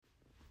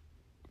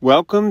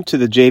Welcome to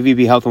the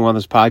JVB Health and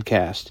Wellness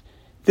Podcast.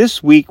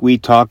 This week we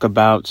talk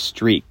about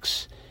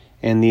streaks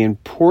and the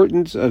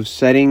importance of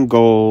setting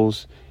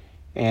goals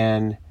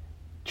and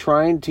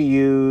trying to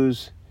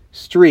use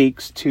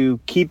streaks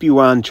to keep you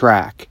on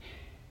track.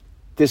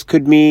 This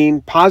could mean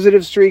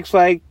positive streaks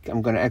like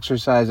I'm going to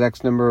exercise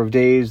X number of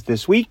days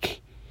this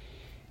week,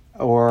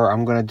 or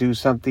I'm going to do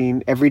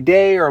something every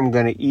day, or I'm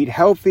going to eat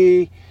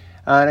healthy.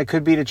 And it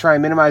could be to try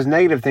and minimize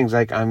negative things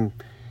like I'm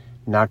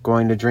not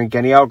going to drink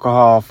any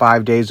alcohol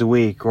 5 days a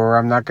week, or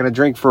I'm not going to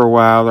drink for a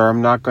while, or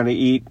I'm not going to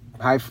eat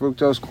high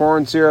fructose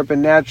corn syrup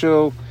and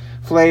natural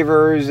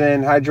flavors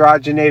and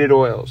hydrogenated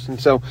oils. And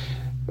so,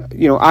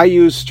 I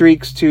use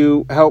streaks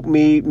to help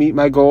me meet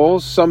my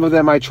goals. Some of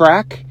them I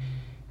track,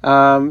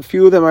 a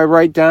few of them I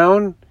write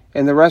down,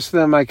 and the rest of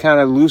them I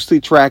kind of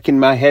loosely track in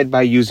my head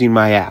by using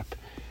my app.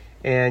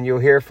 And you'll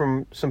hear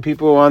from some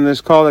people on this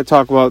call that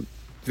talk about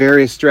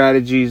various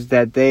strategies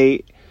that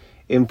they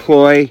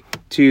employ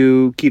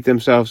to keep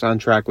themselves on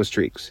track with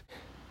streaks.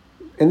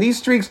 And these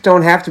streaks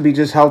don't have to be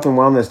just health and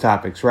wellness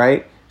topics,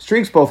 right?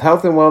 Streaks, both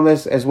health and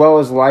wellness, as well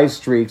as life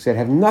streaks that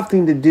have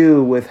nothing to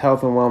do with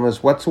health and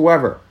wellness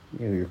whatsoever.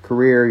 Your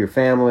career, your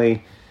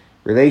family,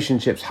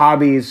 relationships,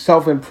 hobbies,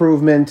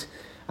 self-improvement.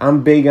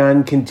 I'm big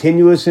on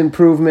continuous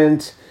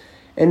improvement,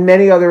 and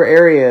many other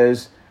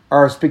areas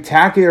are a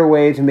spectacular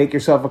way to make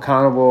yourself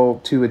accountable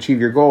to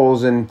achieve your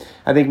goals. And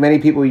I think many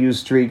people use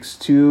streaks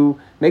to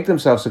make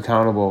themselves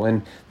accountable.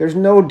 And there's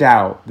no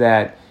doubt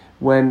that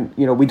when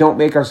we don't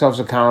make ourselves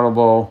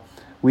accountable,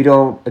 we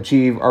don't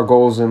achieve our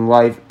goals in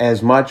life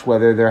as much,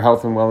 whether they're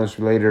health and wellness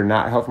related or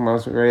not health and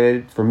wellness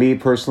related. For me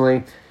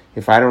personally,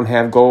 if I don't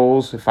have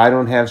goals, if I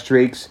don't have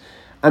streaks,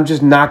 I'm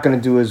just not going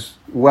to do as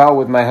well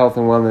with my health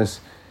and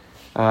wellness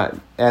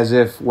as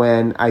if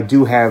when I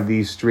do have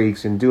these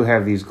streaks and do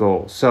have these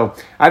goals. So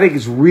I think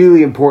it's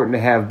really important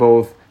to have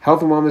both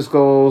health and wellness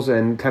goals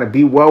and kind of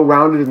be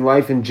well-rounded in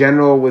life in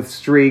general with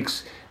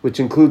streaks, which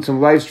include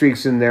some life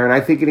streaks in there. And I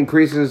think it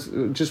increases,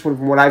 just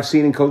from what I've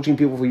seen in coaching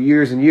people for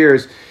years and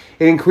years,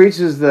 it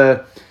increases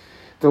the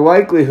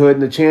likelihood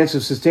and the chance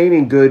of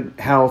sustaining good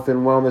health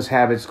and wellness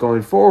habits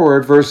going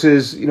forward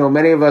versus,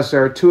 many of us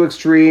are too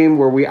extreme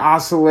where we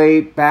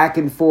oscillate back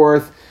and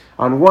forth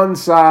on one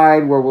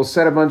side where we'll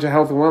set a bunch of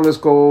health and wellness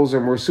goals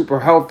and we're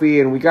super healthy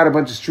and we got a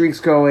bunch of streaks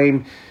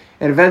going,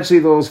 and eventually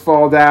those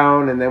fall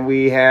down, and then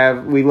we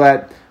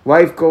let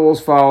life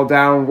goals fall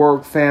down,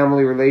 work,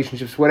 family,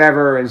 relationships,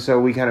 whatever, and so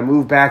we kind of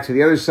move back to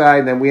the other side,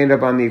 and then we end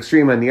up on the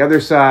extreme on the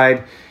other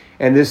side,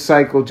 and this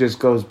cycle just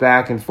goes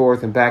back and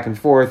forth and back and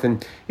forth.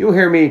 And you'll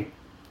hear me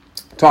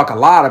talk a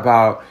lot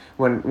about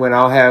when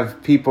I'll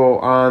have people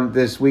on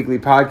this weekly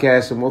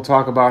podcast, and we'll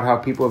talk about how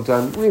people have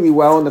done really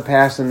well in the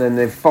past and then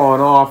they've fallen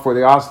off, where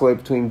they oscillate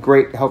between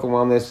great health and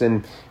wellness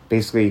and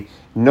basically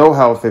no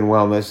health and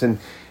wellness. And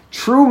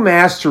true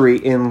mastery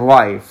in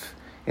life,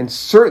 and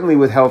certainly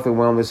with health and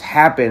wellness,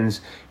 happens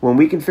when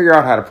we can figure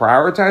out how to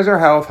prioritize our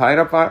health high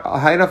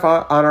enough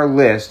on our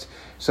list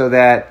so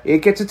that it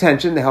gets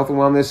attention. The health and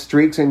wellness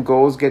streaks and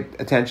goals get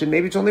attention.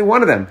 Maybe it's only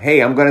one of them.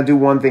 Hey, I'm going to do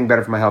one thing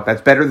better for my health.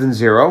 That's better than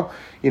zero.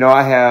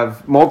 I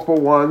have multiple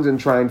ones and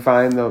try and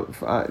find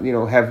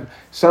have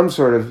some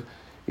sort of,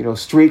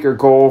 streak or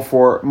goal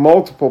for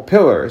multiple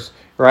pillars,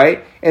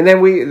 right? And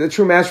then the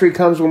true mastery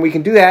comes when we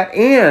can do that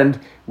and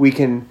we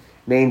can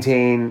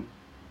maintain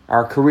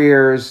our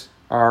careers,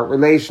 our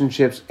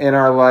relationships, and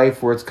our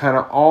life where it's kind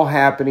of all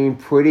happening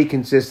pretty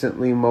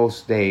consistently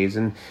most days.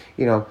 And,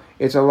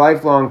 it's a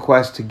lifelong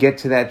quest to get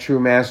to that true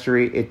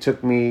mastery. It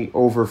took me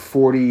over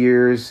 40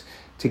 years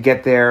to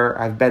get there.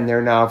 I've been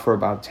there now for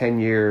about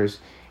 10 years,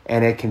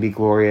 and it can be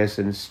glorious.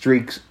 And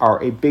streaks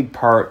are a big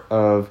part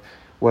of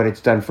what it's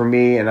done for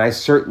me, and I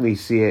certainly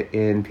see it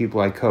in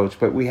people I coach.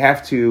 But we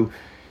have to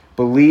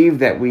believe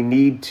that we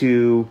need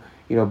to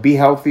be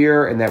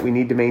healthier and that we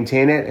need to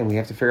maintain it, and we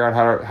have to figure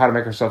out how to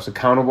make ourselves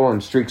accountable,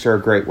 and streaks are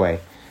a great way.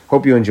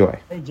 Hope you enjoy.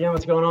 Hey, Jim,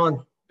 what's going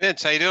on?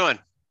 Vince, how you doing?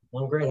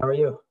 I'm great. How are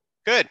you?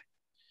 Good.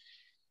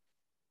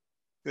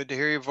 Good to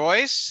hear your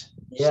voice.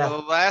 Yeah.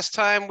 So last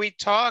time we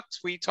talked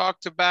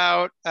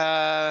about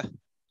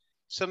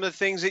some of the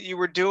things that you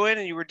were doing,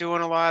 and you were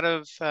doing a lot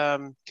of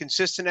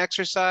consistent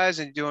exercise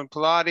and doing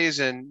Pilates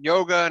and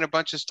yoga and a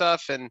bunch of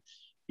stuff, and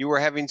you were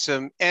having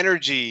some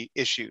energy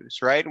issues,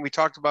 right? And we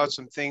talked about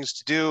some things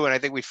to do, and I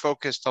think we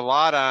focused a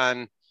lot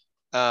on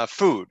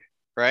food,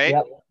 right?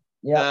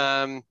 Yep.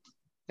 And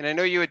I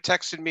know you had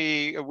texted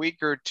me a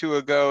week or two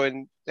ago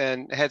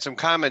and had some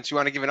comments. You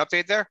want to give an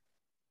update there?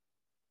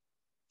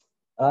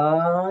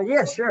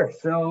 Yeah, sure.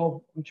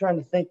 So I'm trying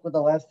to think what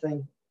the last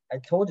thing I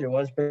told you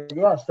was, but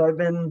yeah, so I've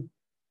been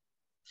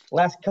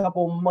last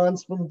couple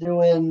months been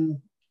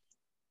doing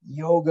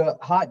yoga,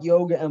 hot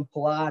yoga and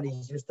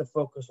Pilates just to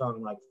focus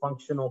on like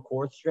functional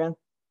core strength.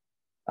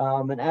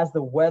 And as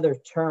the weather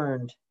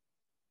turned,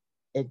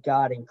 it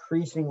got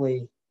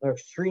increasingly or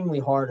extremely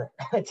harder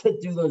to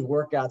do those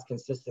workouts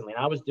consistently.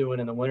 And I was doing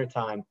in the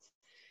wintertime,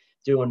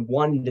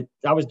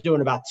 I was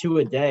doing about 2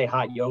 a day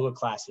hot yoga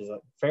classes,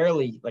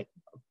 fairly like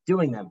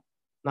doing them,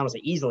 not as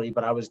easily,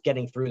 but I was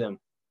getting through them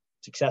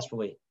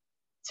successfully.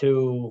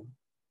 to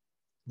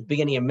the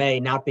beginning of May,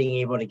 not being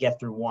able to get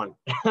through one,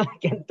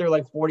 getting through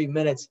like 40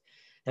 minutes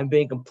and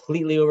being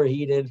completely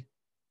overheated,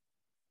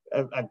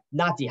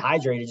 not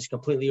dehydrated, just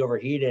completely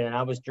overheated. And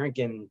I was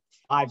drinking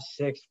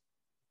 5-6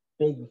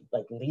 big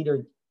like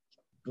liters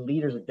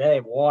a day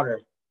of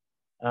water,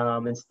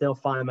 and still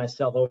find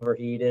myself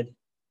overheated.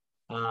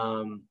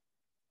 And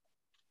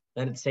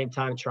at the same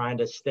time, trying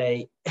to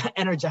stay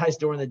energized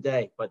during the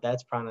day. But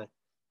that's kind of,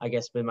 I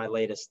guess, been my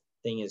latest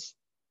thing, is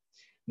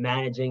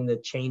managing the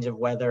change of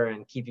weather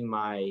and keeping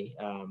my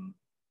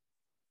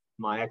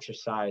my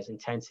exercise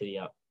intensity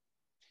up.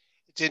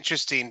 It's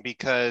interesting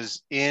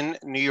because in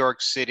New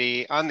York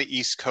City, on the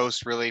East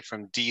Coast, really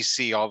from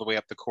DC all the way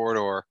up the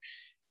corridor,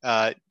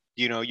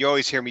 you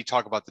always hear me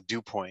talk about the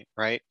dew point,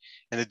 right?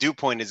 And the dew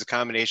point is a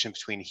combination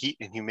between heat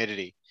and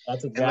humidity.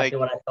 That's exactly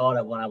what I thought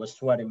of when I was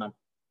sweating my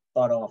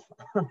butt off.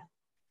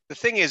 The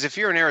thing is, if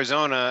you're in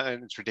Arizona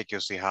and it's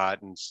ridiculously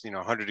hot and it's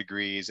 100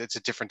 degrees, it's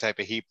a different type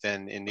of heat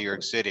than in New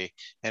York City.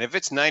 And if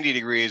it's 90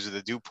 degrees with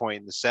a dew point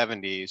in the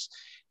 70s,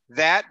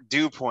 that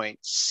dew point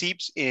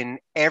seeps in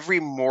every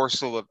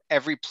morsel of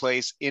every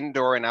place,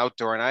 indoor and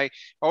outdoor. And I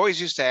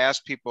always used to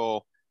ask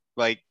people,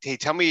 like, hey,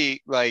 tell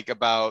me like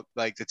about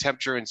like the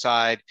temperature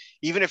inside.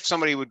 Even if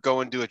somebody would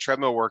go and do a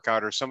treadmill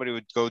workout or somebody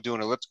would go do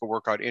an elliptical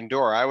workout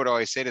indoor, I would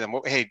always say to them,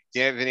 well, hey, do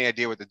you have any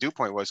idea what the dew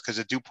point was? Because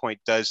the dew point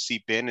does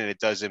seep in and it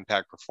does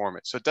impact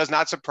performance. So it does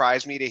not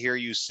surprise me to hear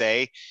you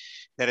say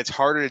that it's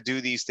harder to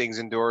do these things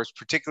indoors,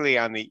 particularly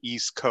on the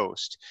East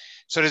Coast.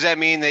 So does that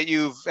mean that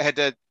you've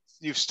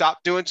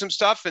stopped doing some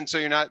stuff and so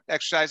you're not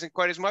exercising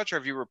quite as much, or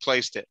have you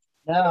replaced it?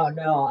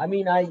 No. I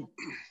mean,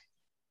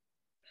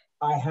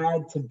 I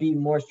had to be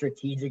more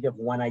strategic of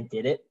when I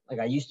did it. Like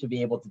I used to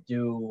be able to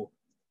do,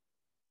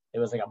 it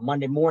was like a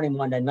Monday morning,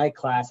 Monday night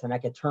class, and I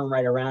could turn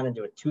right around and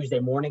do a Tuesday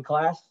morning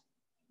class.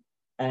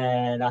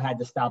 And I had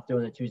to stop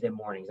doing the Tuesday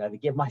mornings. I had to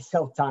give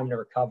myself time to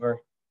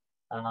recover.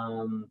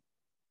 I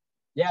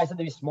just have to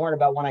be smart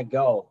about when I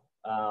go.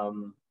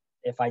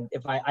 If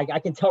I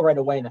can tell right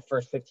away in the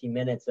first 15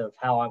 minutes of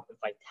if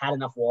I had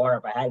enough water,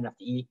 if I had enough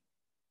to eat.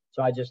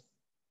 So I just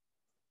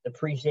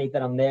appreciate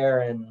that I'm there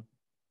and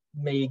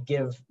may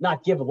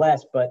not give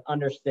less, but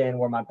understand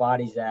where my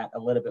body's at a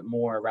little bit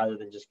more rather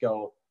than just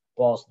go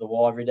balls to the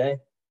wall every day.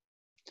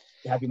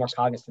 You have to be more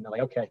cognizant of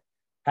like, okay,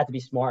 have to be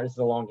smart. This is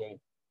a long game.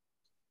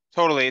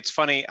 Totally. It's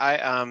funny. I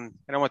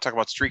don't want to talk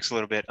about streaks a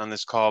little bit on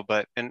this call,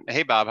 and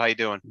hey, Bob, how you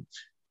doing?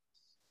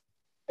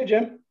 Hey,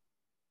 Jim.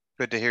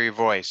 Good to hear your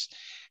voice.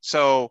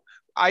 So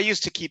I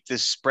used to keep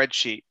this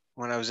spreadsheet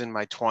when I was in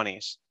my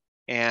 20s.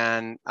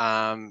 And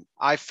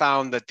I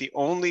found that the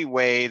only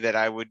way that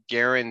I would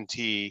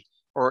guarantee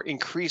or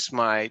increase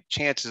my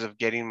chances of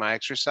getting my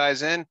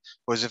exercise in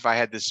was if I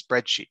had this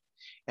spreadsheet.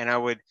 And I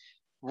would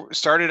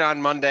start it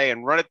on Monday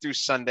and run it through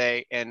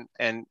Sunday. And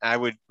I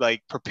would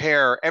like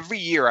prepare every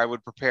year. I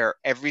would prepare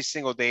every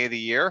single day of the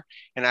year,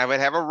 and I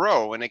would have a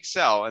row in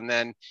Excel. And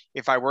then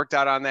if I worked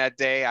out on that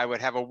day, I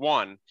would have a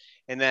 1.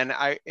 And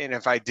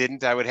if I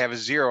didn't, I would have a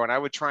 0. And I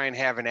would try and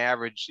have an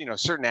average,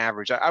 certain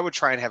average. I would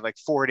try and have like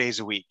 4 days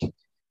a week.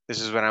 This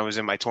is when I was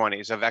in my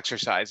 20s of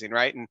exercising,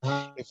 right? And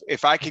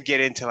if I could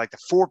get into like the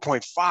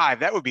 4.5,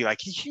 that would be like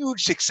a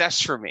huge success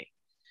for me,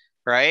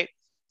 right?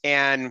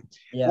 And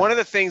one of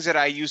the things that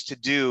I used to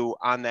do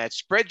on that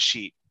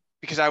spreadsheet,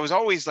 because I was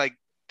always like,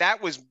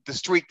 that was the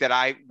streak that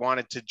I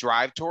wanted to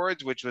drive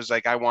towards, which was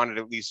like I wanted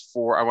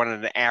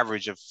an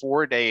average of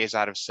 4 days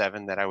out of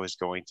 7 that I was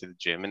going to the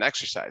gym and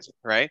exercising,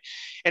 right?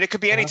 And it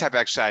could be any type of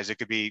exercise. It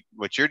could be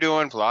what you're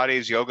doing,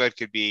 Pilates, yoga. It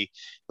could be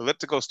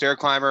elliptical, stair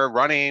climber,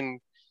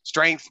 running,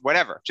 strength,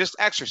 whatever, just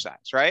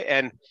exercise, right?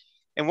 And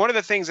one of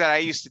the things that I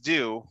used to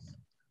do,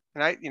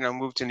 and I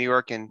moved to New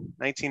York in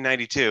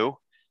 1992,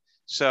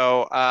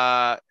 so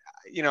I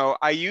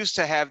used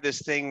to have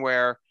this thing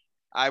where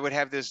I would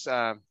have this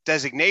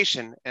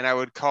designation, and I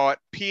would call it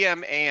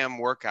PM AM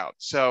workout.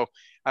 So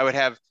I would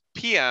have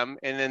PM,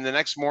 and then the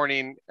next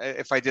morning,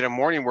 if I did a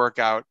morning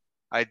workout,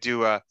 I'd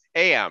do a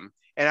AM,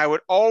 and I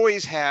would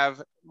always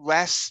have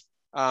less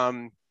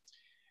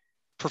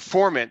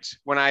performance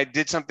when I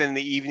did something in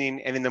the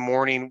evening and in the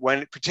morning,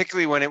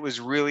 particularly when it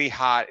was really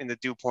hot in the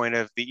dew point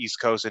of the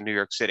East Coast in New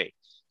York City.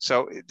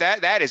 So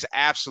that is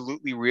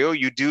absolutely real.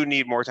 You do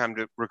need more time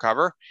to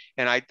recover.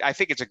 And I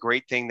think it's a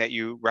great thing that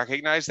you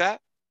recognize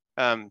that.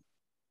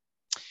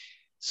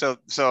 So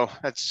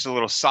that's just a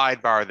little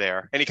sidebar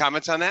there. Any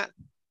comments on that?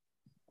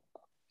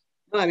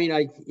 I mean,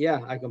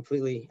 I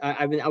completely,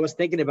 I was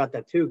thinking about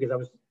that too,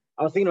 because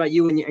I was thinking about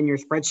you and your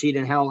spreadsheet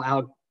and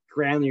how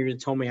granular you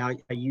told me how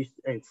you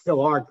and still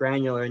are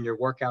granular in your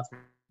workouts.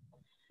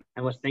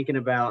 I was thinking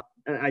about,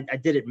 I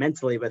did it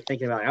mentally, but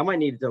thinking about I might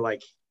need to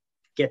like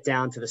get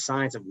down to the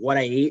science of what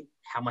I ate,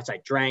 how much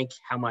I drank,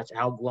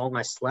 how long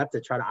I slept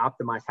to try to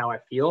optimize how I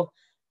feel.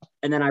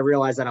 And then I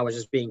realized that I was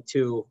just being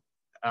too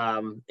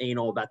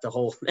anal about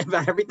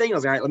about everything. I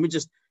was like, all right, let me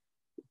just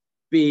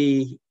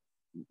be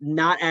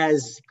not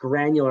as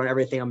granular in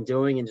everything I'm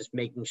doing and just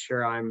making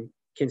sure I'm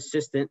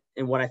consistent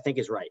in what I think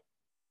is right.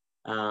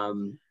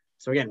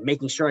 So again,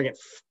 making sure I get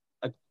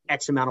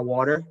X amount of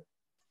water,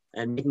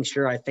 and making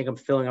sure I think I'm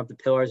filling up the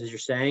pillars as you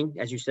say.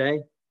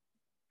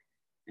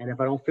 And if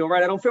I don't feel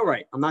right, I don't feel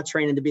right. I'm not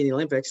training to be in the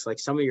Olympics like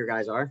some of your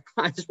guys are.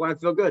 I just want to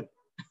feel good.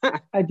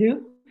 I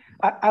do.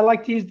 I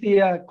like to use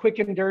the quick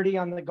and dirty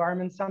on the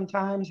Garmin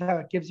sometimes, how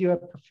it gives you a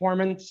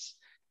performance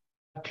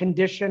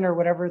condition or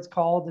whatever it's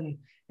called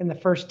in the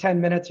first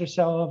 10 minutes or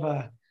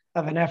so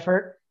of an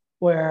effort,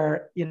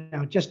 where,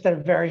 just at a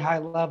very high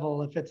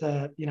level, if it's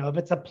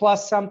a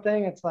plus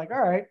something, it's like,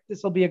 all right,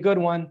 this will be a good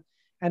one.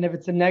 And if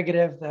it's a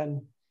negative,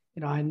 then,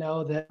 I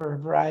know that for a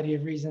variety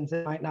of reasons,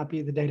 it might not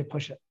be the day to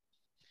push it.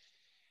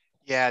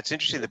 Yeah, it's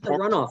interesting. The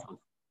runoff.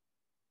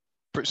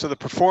 So the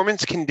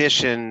performance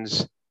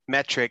conditions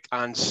metric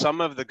on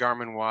some of the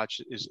Garmin watch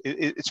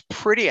it's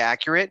pretty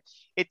accurate.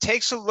 It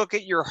takes a look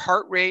at your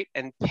heart rate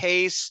and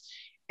pace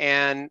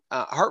and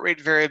heart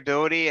rate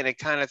variability, and it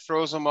kind of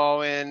throws them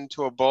all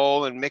into a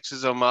bowl and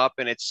mixes them up,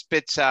 and it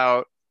spits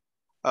out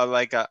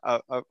like a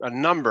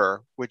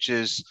number, which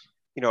is,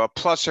 a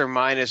plus or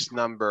minus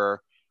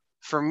number.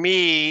 For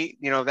me,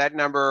 that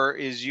number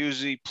is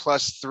usually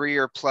 +3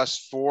 or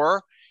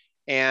 +4.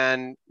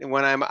 And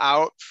when I'm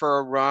out for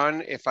a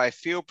run, if I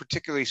feel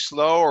particularly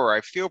slow or I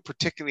feel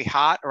particularly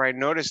hot, or I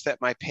notice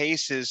that my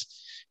pace is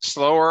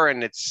slower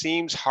and it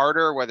seems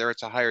harder, whether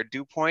it's a higher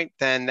dew point,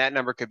 then that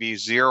number could be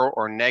 0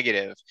 or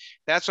negative.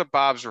 That's what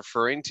Bob's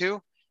referring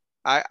to.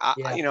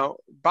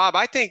 Bob,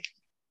 I think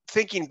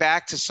thinking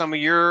back to some of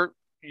your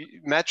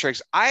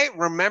metrics, I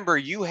remember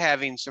you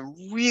having some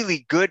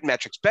really good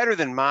metrics, better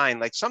than mine.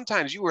 Like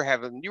sometimes you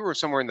were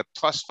somewhere in the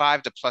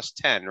 +5 to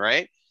 +10,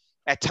 right?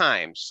 At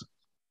times.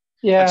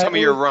 Yeah, on some of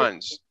your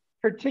runs,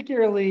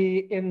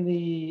 particularly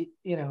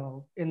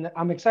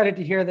I'm excited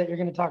to hear that you're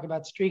going to talk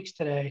about streaks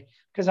today,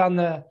 because on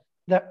the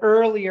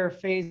earlier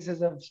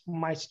phases of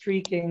my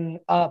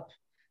streaking up,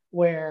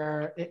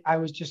 where I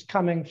was just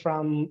coming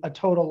from a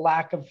total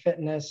lack of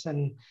fitness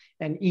and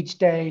each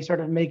day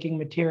sort of making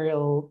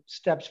material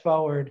steps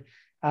forward,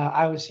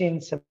 I was seeing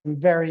some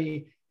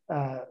very,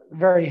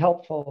 very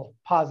helpful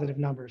positive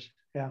numbers.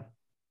 Yeah.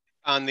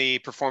 On the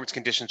performance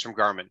conditions from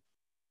Garmin.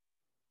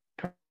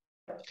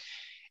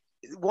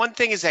 One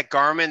thing is that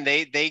Garmin,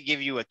 they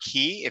give you a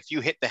key. If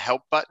you hit the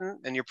help button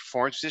in your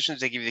performance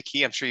positions, they give you the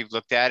key. I'm sure you've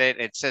looked at it.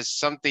 It says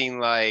something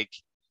like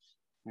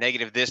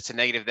negative this to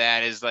negative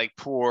that is like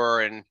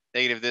poor, and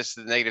negative this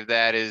to negative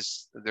that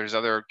is, there's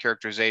other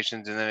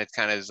characterizations. And then it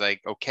kind of is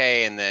like,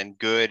 okay, and then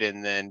good,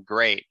 and then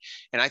great.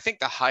 And I think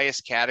the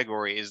highest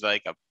category is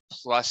like a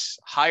plus,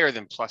 higher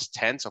than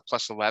 +10, so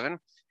 +11.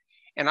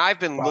 And I've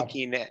been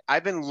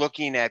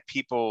looking at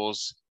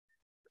people's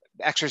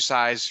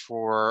exercise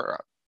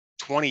for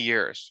 20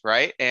 years,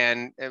 right?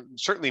 And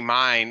certainly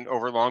mine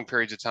over long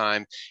periods of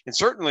time. And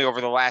certainly over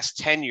the last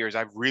 10 years,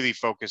 I've really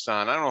focused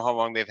on, I don't know how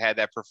long they've had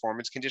that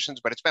performance conditions,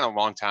 but it's been a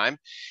long time.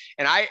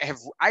 And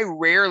I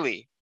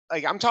rarely,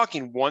 like I'm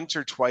talking once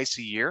or twice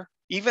a year,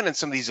 even in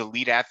some of these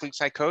elite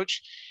athletes I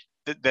coach,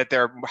 that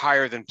they're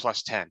higher than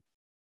 +10.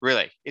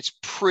 Really, it's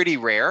pretty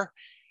rare.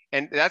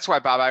 And that's why,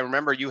 Bob, I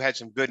remember you had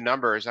some good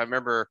numbers. I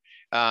remember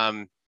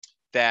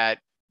that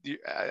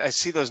I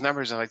see those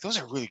numbers and I'm like, those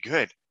are really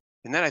good.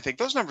 And then I think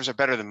those numbers are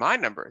better than my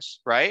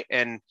numbers, right?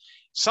 And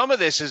some of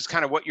this is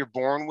kind of what you're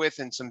born with,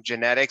 and some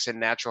genetics and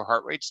natural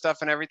heart rate stuff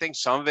and everything.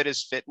 Some of it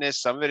is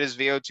fitness. Some of it is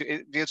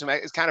VO2.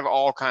 VO2 is kind of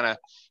all kind of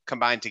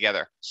combined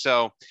together.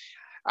 So,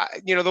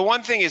 the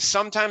one thing is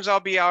sometimes I'll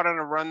be out on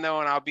a run though,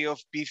 and I'll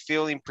be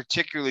feeling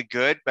particularly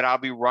good, but I'll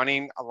be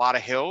running a lot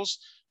of hills,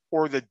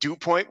 or the dew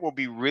point will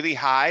be really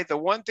high. The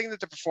one thing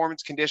that the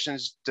performance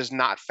conditions does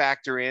not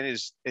factor in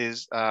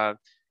is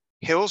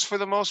hills for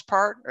the most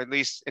part, or at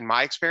least in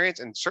my experience,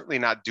 and certainly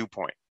not dew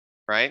point,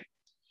 right?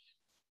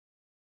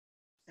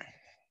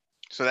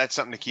 So that's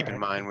something to keep in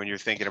mind when you're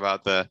thinking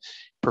about the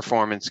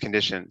performance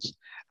conditions.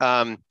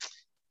 Yeah,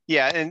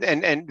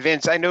 and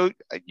Vince, I know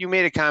you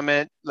made a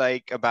comment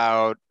like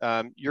about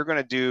you're going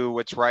to do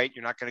what's right.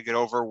 You're not going to get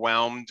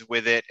overwhelmed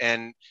with it,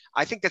 and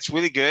I think that's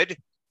really good.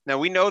 Now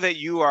we know that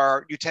you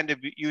tend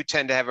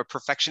to have a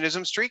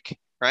perfectionism streak,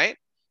 right?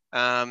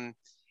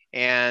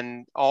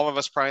 And all of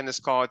us probably in this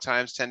call at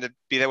times tend to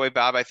be that way.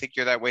 Bob, I think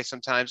you're that way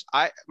sometimes.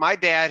 My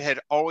dad had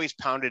always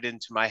pounded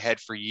into my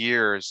head for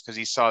years, because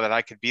he saw that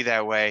I could be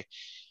that way.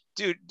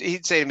 Dude,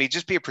 he'd say to me,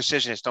 just be a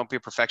precisionist. Don't be a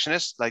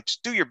perfectionist. Like,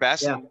 just do your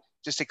best. Yeah. And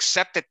just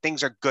accept that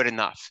things are good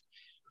enough,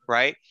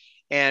 right?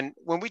 And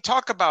when we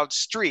talk about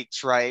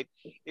streaks, right,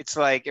 it's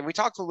like, and we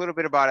talked a little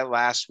bit about it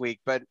last week,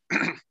 but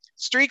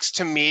streaks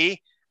to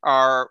me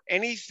are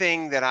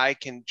anything that I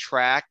can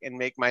track and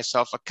make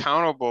myself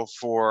accountable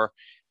for,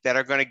 that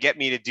are going to get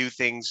me to do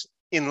things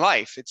in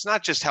life. It's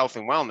not just health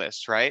and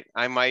wellness, right?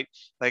 I might,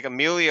 like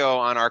Emilio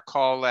on our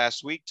call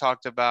last week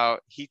talked about,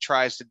 he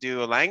tries to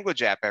do a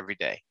language app every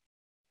day,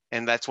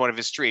 and that's one of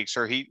his streaks.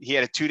 Or he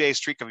had a 2-day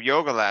streak of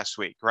yoga last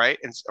week, right?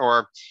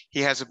 Or he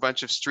has a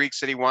bunch of streaks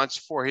that he wants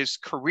for his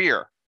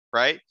career,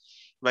 right?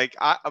 Like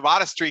a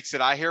lot of streaks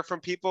that I hear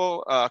from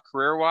people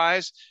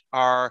career-wise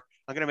are,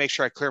 I'm going to make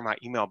sure I clear my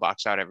email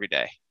box out every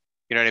day.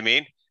 You know what I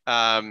mean?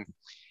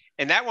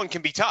 And that one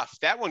can be tough.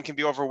 That one can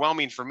be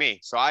overwhelming for me.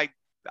 So I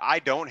I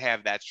don't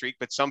have that streak,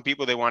 but some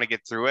people, they want to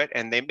get through it,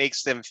 and it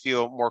makes them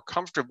feel more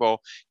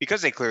comfortable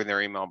because they clear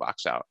their email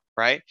box out,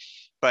 right?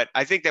 But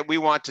I think that we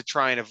want to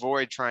try and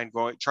avoid trying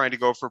to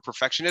go for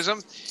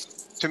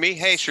perfectionism. To me,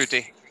 hey,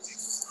 Shruti.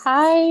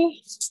 Hi.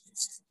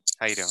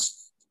 How you doing?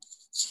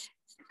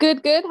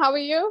 Good. How are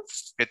you?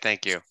 Good,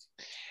 thank you.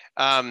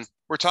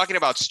 We're talking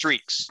about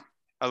streaks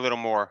a little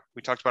more.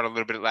 We talked about it a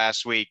little bit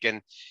last week,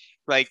 and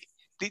like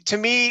to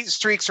me,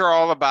 streaks are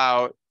all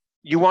about,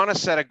 you want to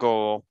set a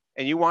goal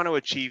and you want to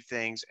achieve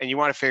things and you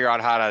want to figure out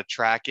how to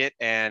track it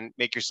and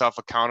make yourself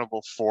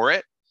accountable for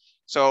it.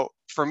 So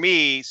for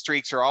me,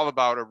 streaks are all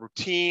about a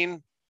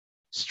routine,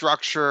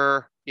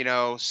 structure,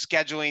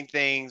 scheduling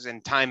things,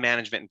 and time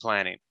management and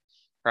planning,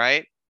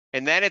 right?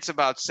 And then it's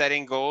about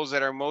setting goals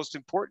that are most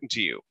important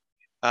to you.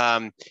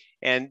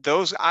 And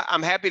those,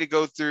 I'm happy to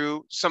go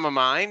through some of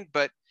mine,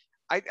 but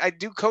I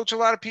do coach a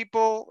lot of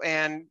people,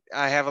 and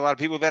I have a lot of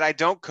people that I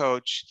don't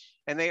coach,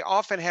 and they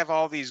often have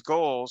all these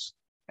goals,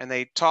 and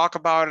they talk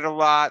about it a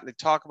lot. They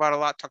talk about it a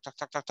lot,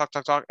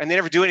 talk, and they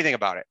never do anything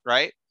about it,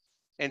 right?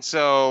 And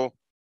so,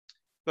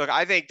 look,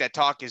 I think that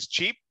talk is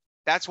cheap.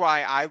 That's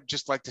why I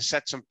just like to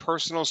set some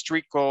personal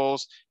streak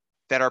goals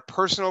that are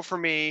personal for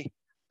me.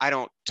 I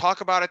don't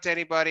talk about it to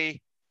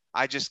anybody.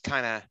 I just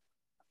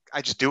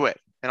do it.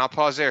 And I'll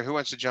pause there. Who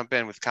wants to jump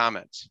in with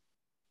comments?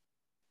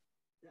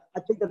 I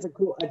think that's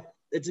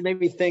it's made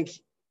me think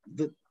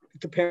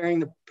comparing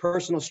the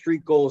personal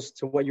streak goals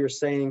to what you were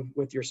saying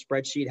with your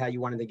spreadsheet, how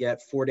you wanted to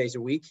get 4 days a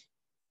week.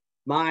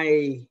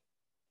 I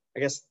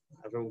guess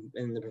I've been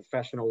in the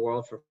professional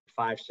world for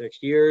 5-6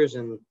 years,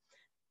 and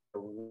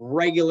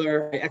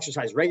I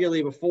exercise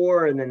regularly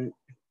before, and then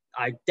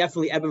I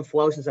definitely ebb and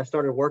flow since I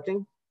started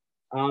working.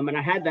 And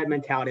I had that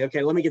mentality,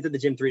 okay, let me get to the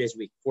gym 3 days a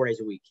week, 4 days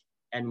a week.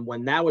 And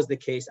when that was the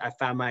case, I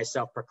found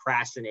myself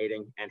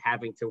procrastinating and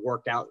having to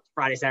work out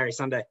Friday, Saturday,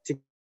 Sunday, 2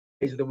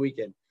 days of the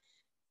weekend.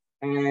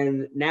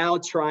 And now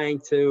trying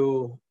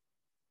to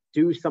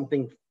do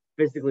something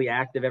physically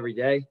active every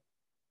day,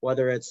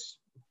 whether it's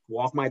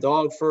walk my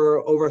dog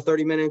for over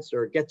 30 minutes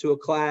or get to a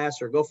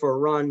class or go for a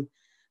run,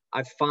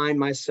 I find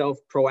myself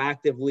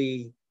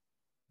proactively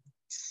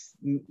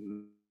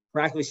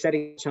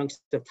setting chunks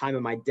of time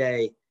in my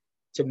day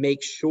to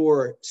make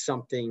sure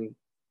something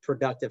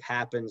productive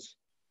happens,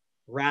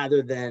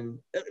 rather than,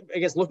 I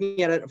guess,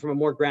 looking at it from a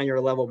more granular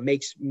level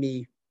makes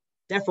me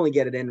definitely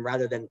get it in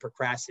rather than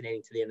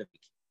procrastinating to the end of the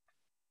week.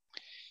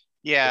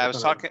 Yeah, I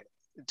was talking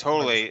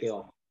totally.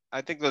 I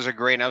think those are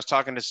great. And I was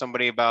talking to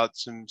somebody about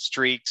some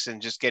streaks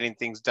and just getting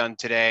things done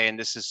today. And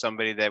this is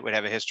somebody that would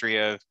have a history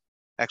of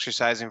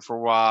exercising for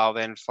a while,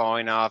 then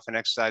falling off and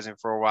exercising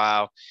for a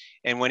while.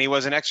 And when he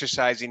wasn't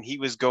exercising, he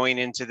was going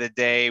into the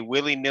day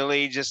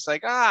willy-nilly, just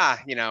like, I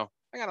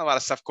got a lot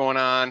of stuff going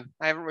on.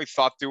 I haven't really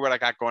thought through what I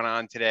got going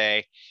on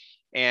today.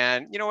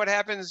 And you know what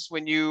happens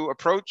when you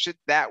approach it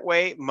that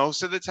way?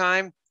 Most of the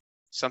time,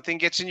 something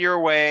gets in your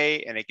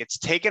way and it gets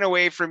taken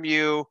away from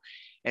you.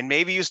 And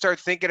maybe you start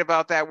thinking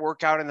about that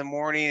workout in the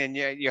morning, and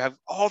you have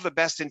all the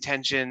best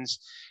intentions,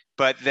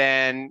 but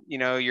then,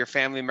 your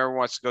family member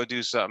wants to go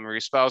do something, or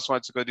your spouse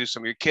wants to go do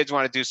something, your kids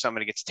want to do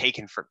something, and it gets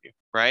taken from you,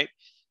 right?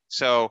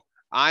 So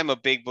I'm a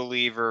big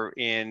believer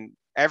in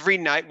every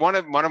night. One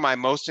of my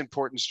most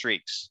important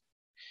streaks,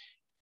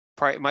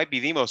 probably might be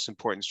the most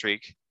important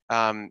streak,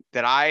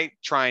 that I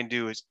try and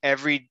do is at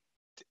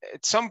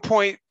some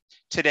point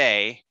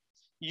today,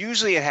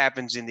 usually it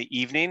happens in the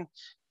evening,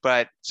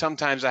 but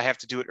sometimes I have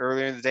to do it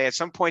earlier in the day. At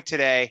some point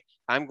today,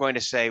 I'm going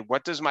to say,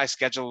 what does my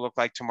schedule look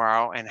like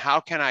tomorrow? And how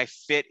can I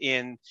fit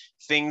in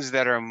things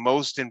that are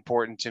most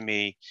important to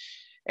me?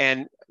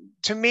 And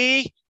to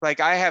me, like,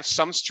 I have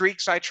some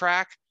streaks I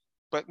track,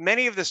 but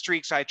many of the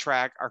streaks I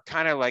track are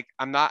kind of like,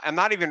 I'm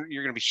not even,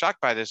 you're going to be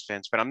shocked by this,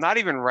 Vince, but I'm not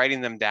even writing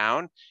them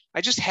down.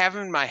 I just have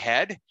them in my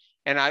head,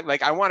 and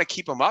I want to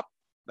keep them up.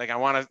 Like, I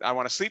want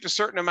to sleep a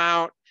certain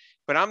amount,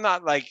 but I'm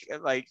not like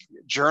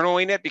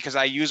journaling it because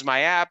I use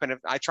my app, and if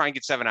I try and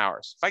get 7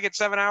 hours. If I get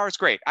 7 hours,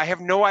 great. I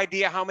have no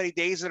idea how many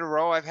days in a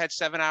row I've had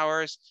 7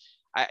 hours.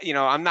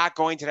 I'm not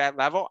going to that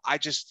level.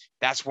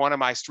 That's one of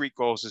my streak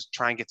goals, is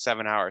try and get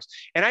 7 hours.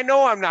 And I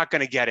know I'm not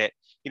going to get it,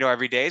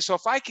 every day. So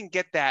if I can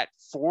get that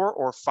 4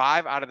 or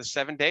 5 out of the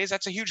 7 days,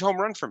 that's a huge home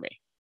run for me.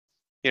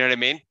 You know what I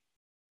mean?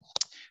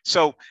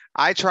 So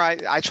I try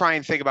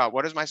and think about,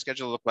 what does my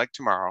schedule look like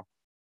tomorrow?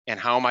 And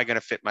how am I going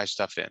to fit my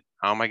stuff in?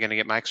 How am I going to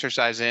get my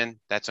exercise in?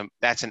 That's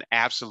an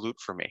absolute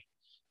for me.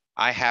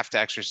 I have to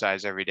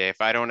exercise every day.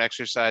 If I don't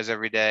exercise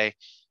every day,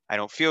 I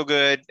don't feel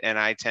good, and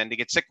I tend to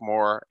get sick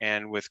more.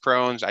 And with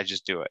Crohn's, I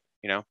just do it.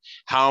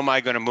 How am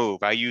I going to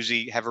move? I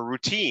usually have a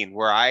routine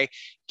where I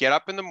get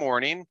up in the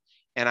morning,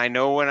 and I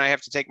know when I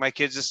have to take my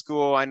kids to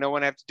school. I know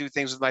when I have to do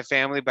things with my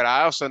family, but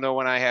I also know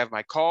when I have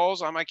my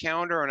calls on my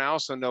calendar, and I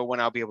also know when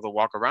I'll be able to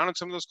walk around on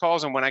some of those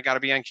calls and when I got to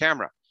be on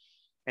camera.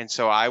 And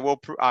so I will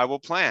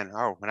plan.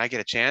 When I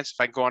get a chance, if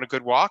I can go on a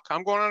good walk,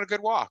 I'm going on a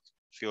good walk.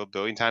 Feel a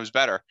billion times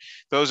better.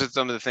 Those are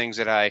some of the things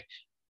that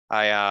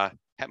I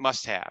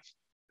must have.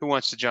 Who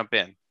wants to jump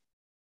in?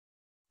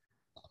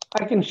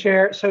 I can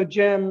share. So,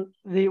 Jim,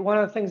 the one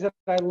of the things that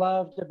I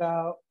loved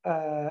about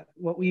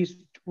what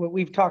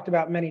we've talked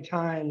about many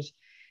times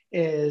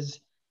is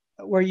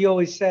where you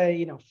always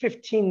say,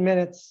 15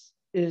 minutes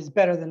is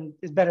better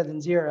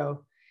than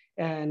zero.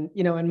 And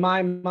in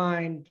my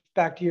mind,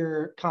 back to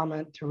your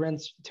comment to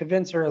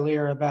Vince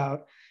earlier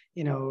about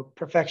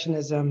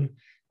perfectionism,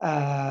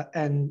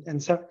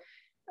 and so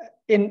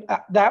in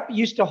that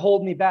used to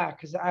hold me back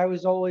because I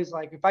was always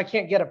like, if I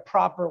can't get a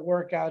proper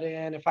workout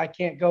in, if I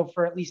can't go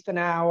for at least an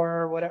hour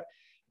or whatever,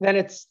 then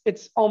it's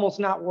almost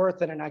not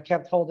worth it. And I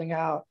kept holding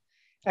out.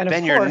 And of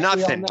Then you're course, we all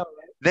nothing. know,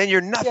 right? Then you're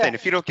nothing Yeah,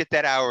 if you don't get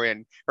that hour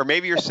in, or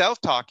maybe you're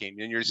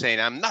self-talking and you're saying,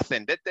 I'm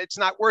nothing. That's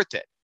not worth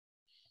it.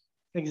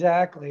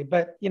 exactly.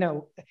 But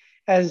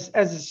as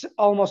is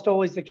almost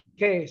always the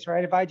case,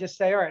 right? If I just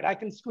say, all right, I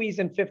can squeeze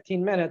in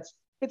 15 minutes,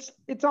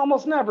 it's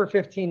almost never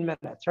 15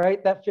 minutes,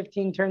 right? That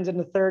 15 turns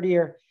into 30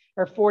 or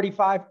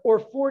 45 or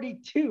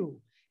 42.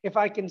 If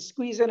I can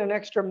squeeze in an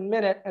extra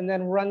minute and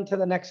then run to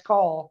the next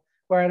call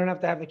where I don't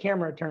have to have the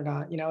camera turned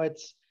on,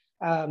 it's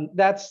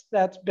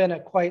that's been a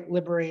quite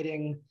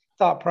liberating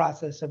thought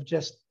process of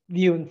just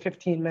viewing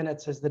 15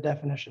 minutes as the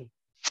definition.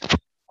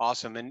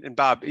 Awesome. And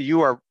Bob,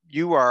 you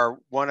are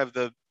one of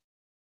the,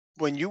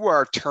 when you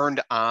are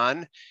turned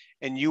on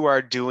and you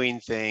are doing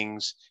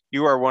things,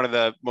 you are one of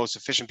the most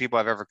efficient people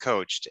I've ever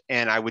coached.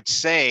 And I would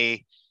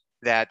say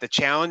that the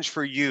challenge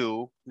for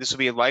you, this will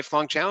be a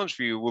lifelong challenge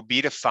for you, will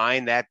be to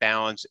find that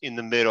balance in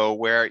the middle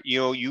where,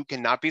 you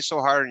cannot be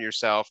so hard on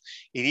yourself.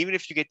 And even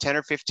if you get 10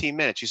 or 15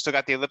 minutes, you still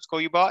got the elliptical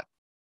you bought?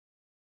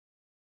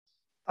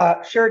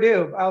 Sure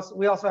do.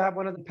 We also have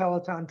one of the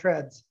Peloton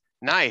treads.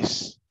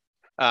 Nice.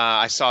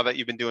 I saw that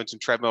you've been doing some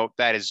treadmill.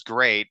 That is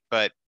great.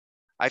 But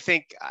I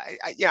think,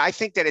 I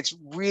think that it's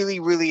really,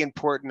 really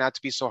important not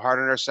to be so hard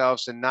on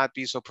ourselves and not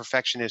be so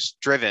perfectionist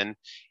driven.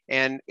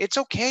 And it's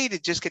okay to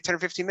just get 10 or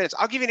 15 minutes.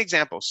 I'll give you an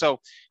example. So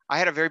I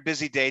had a very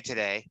busy day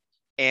today,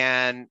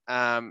 and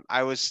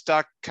I was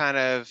stuck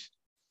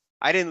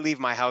I didn't leave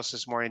my house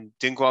this morning,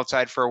 didn't go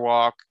outside for a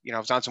walk. I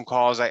was on some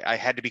calls. I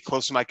had to be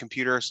close to my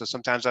computer. So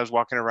sometimes I was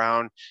walking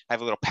around. I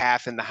have a little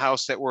path in the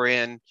house that we're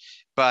in.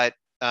 But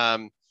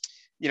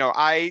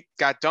I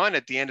got done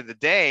at the end of the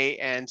day.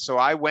 And so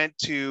I went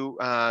to,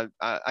 I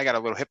got a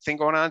little hip thing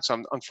going on. So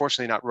I'm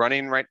unfortunately not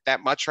running that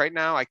much right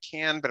now. I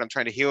can, but I'm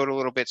trying to heal it a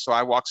little bit. So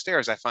I walk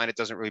stairs. I find it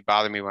doesn't really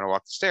bother me when I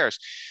walk the stairs.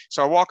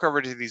 So I walk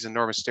over to these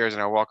enormous stairs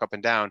and I walk up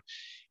and down.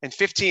 And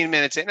 15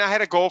 minutes, and I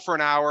had a goal for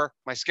an hour.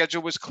 My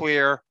schedule was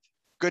clear,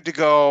 good to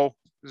go.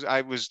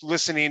 I was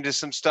listening to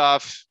some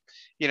stuff,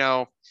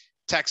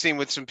 texting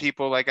with some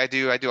people like I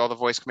do. I do all the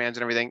voice commands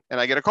and everything. And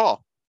I get a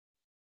call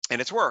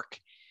and it's work.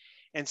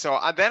 And so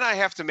then I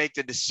have to make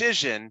the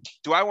decision,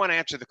 do I want to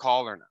answer the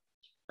call or not?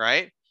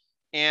 Right.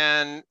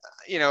 And,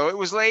 it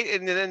was late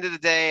in the end of the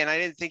day and I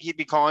didn't think he'd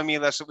be calling me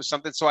unless it was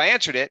something. So I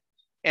answered it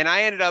and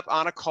I ended up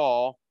on a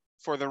call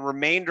for the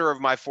remainder of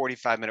my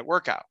 45-minute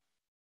workout.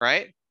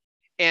 Right.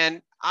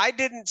 And I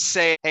didn't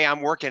say, hey,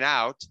 I'm working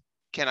out.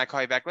 Can I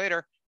call you back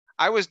later?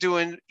 I was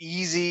doing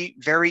easy,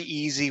 very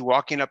easy,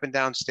 walking up and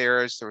down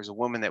stairs. There was a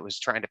woman that was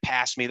trying to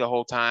pass me the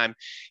whole time,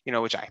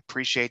 which I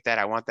appreciate that.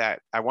 I want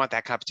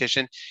that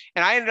competition.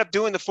 And I ended up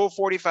doing the full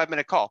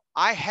 45-minute call.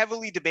 I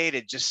heavily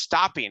debated just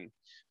stopping,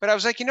 but I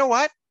was like, you know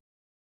what?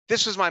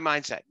 This was my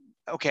mindset.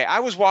 Okay. I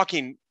was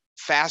walking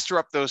faster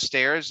up those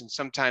stairs and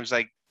sometimes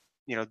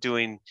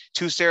doing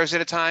 2 stairs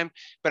at a time,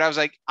 but I was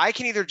like, I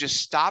can either just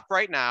stop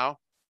right now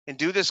and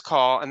do this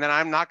call, and then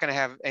I'm not going to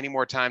have any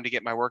more time to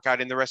get my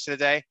workout in the rest of the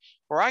day.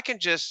 Or I can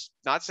just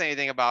not say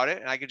anything about it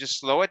and I could just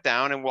slow it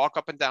down and walk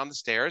up and down the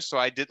stairs. So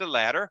I did the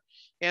ladder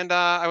and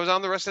I was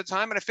on the rest of the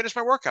time and I finished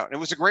my workout. And it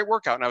was a great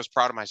workout and I was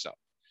proud of myself.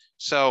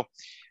 So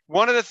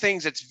one of the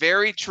things that's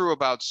very true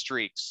about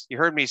streaks, you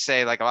heard me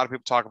say, like a lot of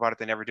people talk about it,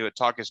 they never do it.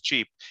 Talk is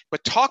cheap,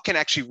 but talk can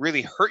actually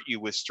really hurt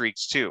you with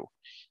streaks too.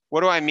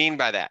 What do I mean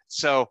by that?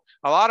 So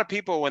a lot of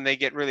people, when they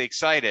get really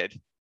excited,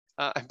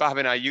 Bob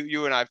and I,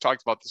 you and I have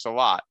talked about this a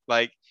lot.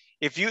 Like,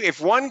 if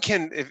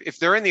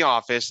they're in the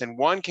office and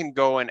one can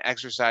go and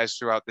exercise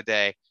throughout the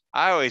day,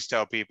 I always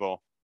tell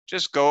people,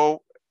 just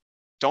go,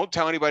 don't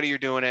tell anybody you're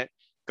doing it.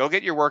 Go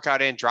get your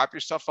workout in, drop your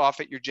stuff off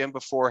at your gym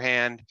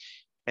beforehand,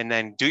 and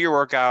then do your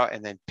workout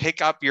and then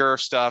pick up your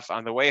stuff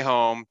on the way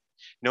home.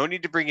 No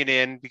need to bring it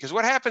in, because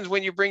what happens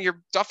when you bring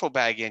your duffel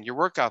bag in, your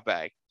workout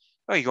bag?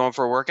 Oh, you going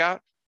for a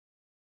workout?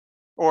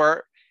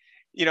 Or,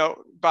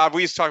 Bob,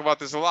 we used to talk about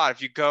this a lot.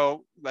 If you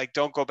go,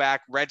 don't go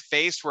back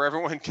red-faced where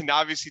everyone can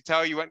obviously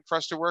tell you went and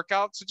crushed a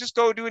workout. So just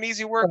go do an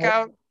easy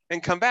workout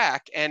and come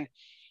back. And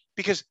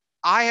because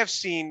I have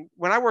seen,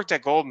 when I worked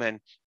at Goldman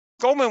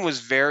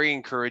was very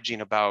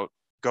encouraging about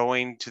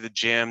going to the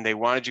gym. They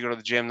wanted you to go to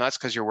the gym. That's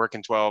because you're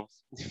working 12,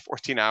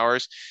 14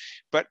 hours.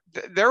 But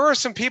there were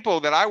some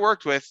people that I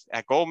worked with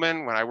at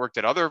Goldman, when I worked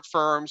at other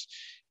firms,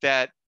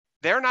 that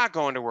they're not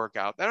going to work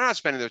out. They're not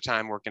spending their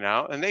time working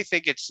out, and they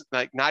think it's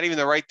not even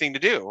the right thing to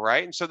do.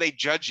 Right. And so they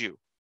judge you.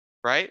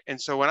 Right. And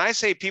so when I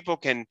say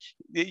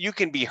you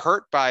can be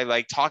hurt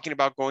by talking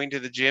about going to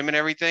the gym and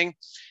everything,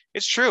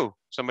 it's true.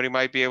 Somebody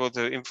might be able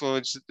to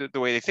influence the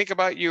way they think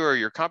about you or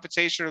your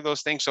compensation or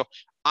those things. So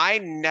I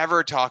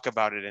never talk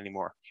about it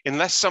anymore.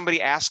 Unless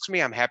somebody asks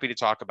me, I'm happy to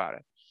talk about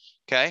it.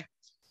 Okay.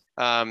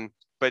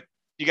 But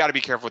you got to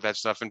be careful with that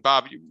stuff. And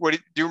Bob, do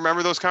you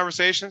remember those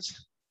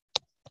conversations?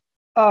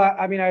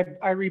 I mean, I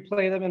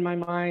replay them in my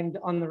mind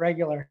on the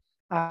regular.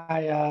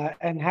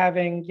 And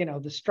having,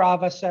 the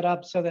Strava set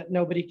up so that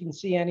nobody can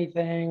see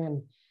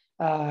anything,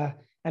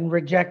 and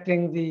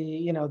rejecting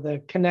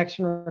the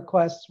connection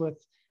requests with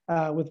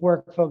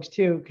work folks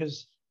too,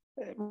 because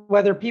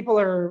whether people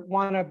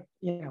want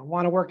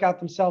to work out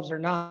themselves or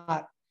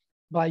not,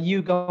 by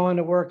you going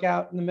to work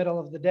out in the middle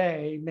of the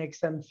day makes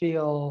them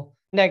feel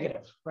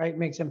negative, right?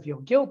 Makes them feel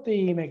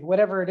guilty,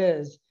 whatever it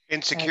is.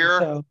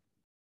 Insecure.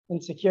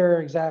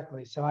 Insecure,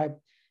 exactly. So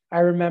I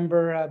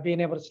remember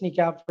being able to sneak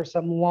out for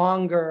some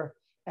longer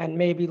and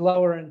maybe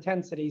lower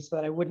intensity so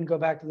that I wouldn't go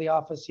back to the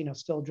office,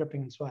 still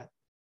dripping in sweat.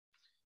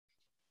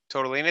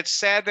 Totally. And it's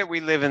sad that we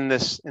live in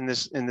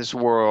this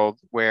world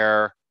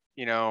where,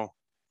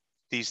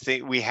 these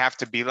things, we have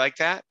to be like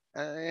that.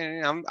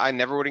 I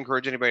never would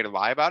encourage anybody to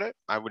lie about it.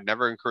 I would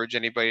never encourage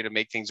anybody to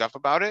make things up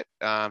about it.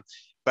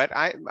 But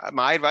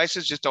my advice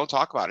is just don't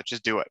talk about it.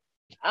 Just do it.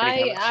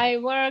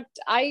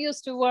 I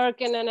used to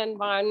work in an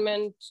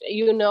environment,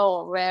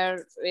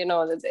 where,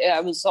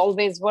 I was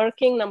always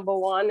working, number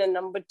one, and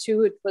number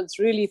two, it was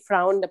really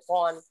frowned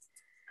upon.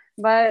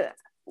 But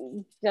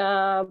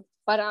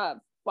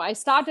I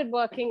started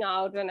working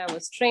out when I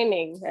was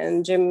training,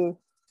 and Jim,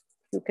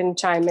 you can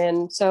chime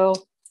in. So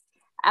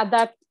at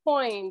that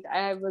point,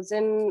 I was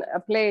in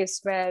a place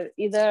where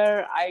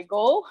either I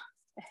go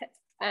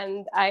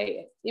and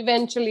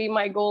eventually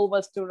my goal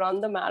was to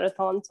run the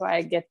marathon, so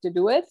I get to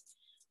do it.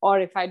 Or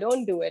if I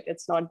don't do it,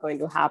 it's not going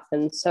to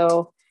happen.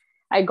 So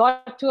I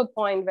got to a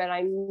point where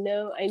I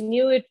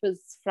knew it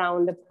was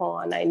frowned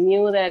upon. I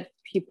knew that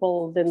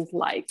people didn't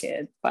like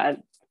it, but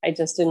I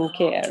just didn't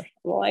care.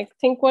 I'm like,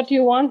 think what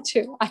you want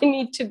to. I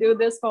need to do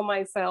this for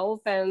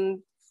myself, and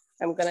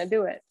I'm going to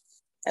do it.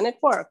 And it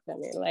worked. I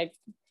mean,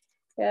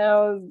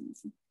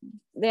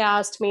 they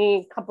asked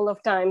me a couple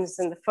of times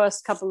in the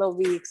first couple of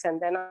weeks. And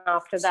then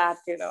after that,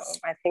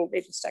 I think they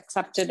just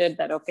accepted it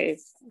that, okay,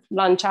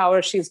 lunch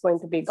hour, she's going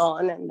to be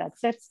gone, and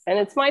that's it. And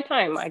it's my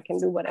time. I can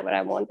do whatever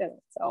I want in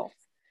it. So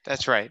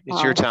that's right.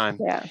 It's your time.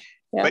 Yeah.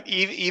 Yeah. But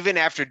even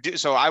after,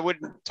 so I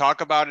wouldn't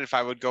talk about it. If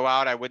I would go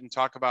out, I wouldn't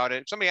talk about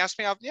it. If somebody asked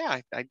me,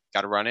 I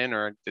got to run in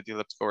or did the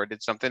elliptical or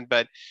did something,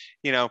 but,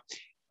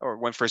 or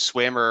went for a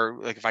swim, or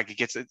like if I could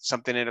get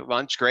something in at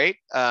lunch, great.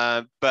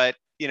 But,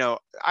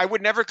 I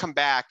would never come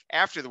back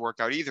after the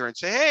workout either and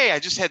say, hey, I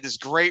just had this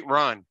great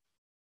run,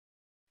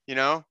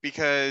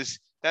 because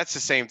that's the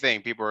same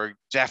thing. People are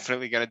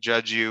definitely going to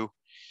judge you.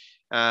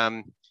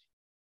 And,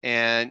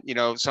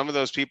 some of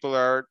those people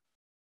are,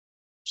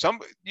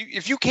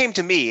 if you came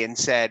to me and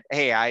said,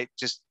 hey, I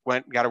just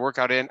got a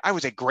workout in, I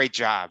was a great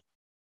job.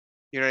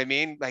 You know what I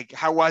mean? Like,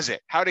 how was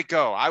it? How'd it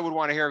go? I would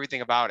want to hear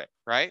everything about it.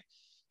 Right.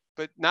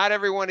 But not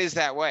everyone is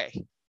that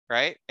way.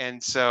 Right.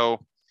 And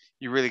so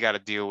you really got to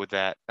deal with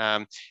that.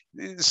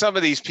 Some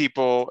of these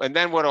people, and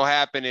then what'll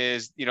happen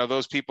is,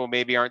 those people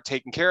maybe aren't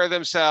taking care of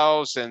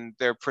themselves and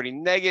they're pretty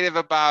negative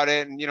about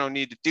it. And you don't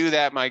need to do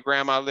that. My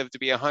grandma lived to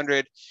be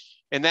 100.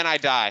 And then I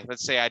die.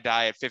 Let's say I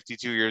die at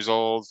 52 years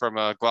old from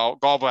a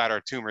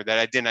gallbladder tumor that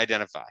I didn't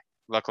identify.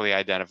 Luckily, I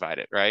identified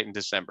it, right, in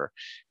December.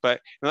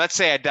 But let's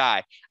say I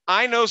die.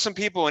 I know some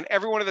people in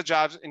every one of the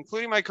jobs,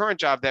 including my current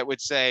job, that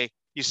would say,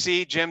 you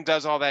see, Jim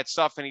does all that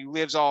stuff and he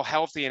lives all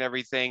healthy and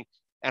everything,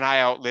 and I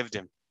outlived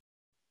him,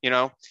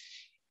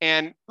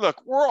 And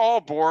look, we're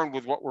all born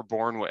with what we're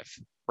born with.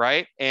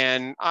 Right.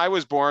 And I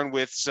was born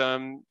with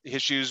some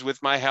issues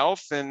with my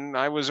health, and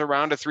I was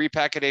around a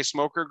 3-pack-a-day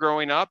smoker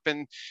growing up.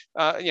 And,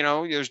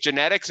 there's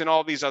genetics and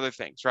all these other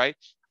things. Right.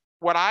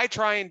 What I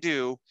try and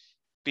do,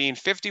 being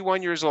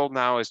 51 years old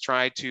now, is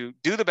try to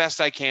do the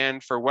best I can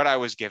for what I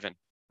was given.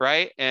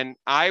 Right. And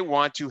I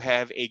want to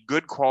have a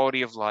good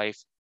quality of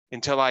life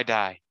until I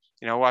die.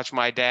 Watch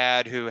my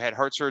dad, who had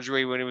heart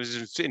surgery when he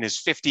was in his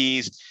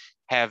 50s,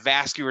 have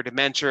vascular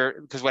dementia,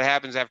 because what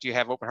happens after you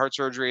have open heart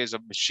surgery is a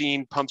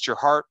machine pumps your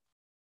heart.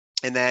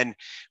 And then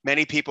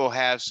many people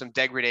have some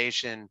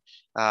degradation,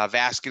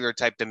 vascular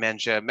type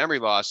dementia, memory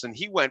loss. And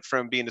he went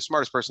from being the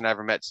smartest person I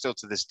ever met, still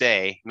to this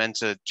day,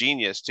 Mensa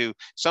genius, to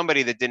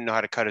somebody that didn't know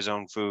how to cut his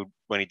own food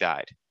when he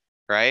died.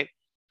 Right.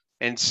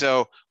 And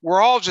so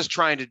we're all just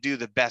trying to do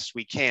the best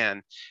we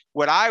can.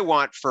 What I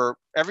want for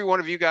every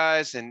one of you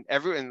guys and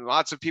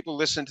lots of people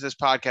listening to this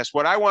podcast,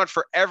 what I want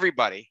for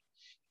everybody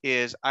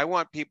is I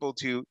want people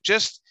to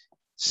just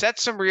set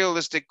some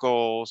realistic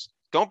goals.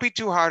 Don't be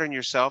too hard on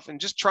yourself, and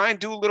just try and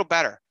do a little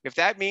better. If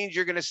that means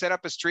you're going to set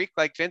up a streak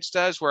like Vince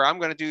does, where I'm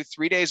going to do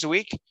 3 days a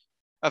week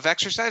of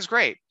exercise,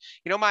 great.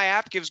 My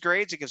app gives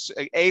grades. It gives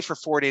an A for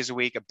 4 days a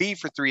week, a B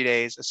for 3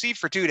 days, a C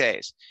for 2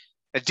 days,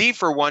 a D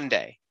for 1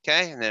 day.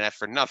 Okay. And then F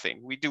for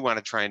nothing. We do want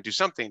to try and do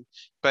something,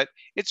 but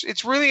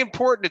it's really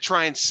important to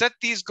try and set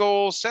these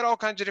goals, set all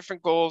kinds of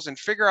different goals, and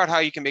figure out how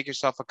you can make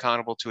yourself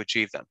accountable to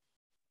achieve them.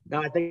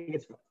 No, I think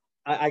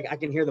I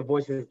can hear the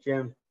voice of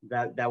Jim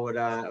that would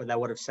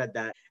have said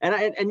that.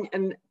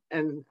 And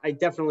I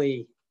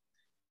definitely,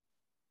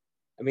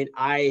 I mean,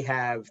 I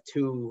have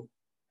two.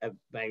 I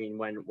mean,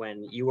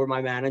 when you were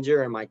my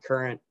manager and my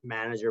current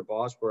manager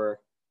boss were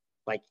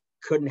like,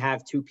 couldn't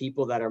have two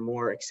people that are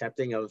more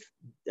accepting of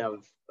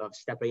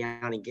stepping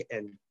out and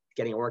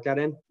getting a workout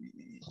in.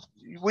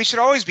 We should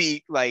always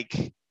be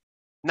like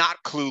not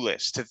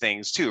clueless to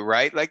things too,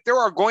 right? Like there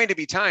are going to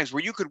be times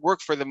where you could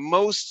work for the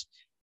most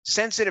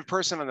sensitive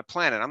person on the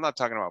planet. I'm not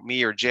talking about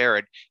me or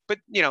Jared, but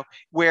you know,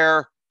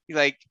 where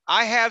like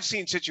I have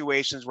seen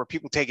situations where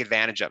people take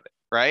advantage of it,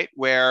 right?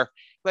 Where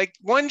like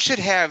one should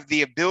have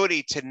the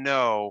ability to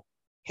know,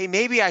 hey,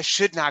 maybe I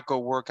should not go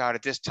work out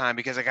at this time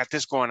because I got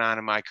this going on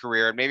in my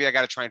career. And maybe I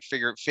got to try and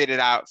fit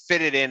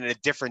it in at a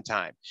different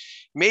time.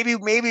 Maybe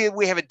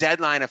we have a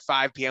deadline of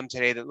 5 p.m.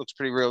 today that looks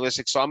pretty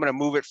realistic. So I'm going to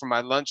move it from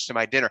my lunch to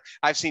my dinner.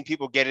 I've seen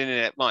people get in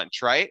it at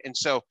lunch, right? And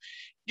so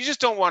you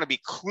just don't want to be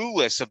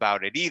clueless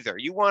about it either.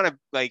 You want to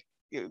like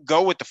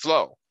go with the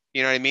flow,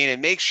 you know what I mean?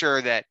 And make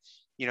sure that,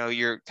 you know,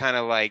 you're kind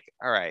of like,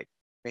 all right,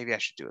 maybe I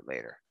should do it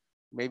later.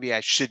 Maybe I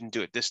shouldn't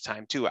do it this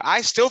time too.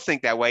 I still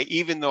think that way,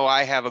 even though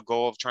I have a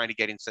goal of trying to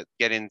get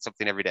in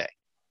something every day.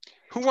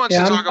 Who wants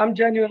to talk? I'm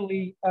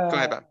genuinely, go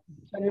ahead, Bob.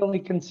 Genuinely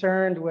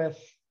concerned with,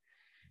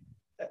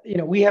 you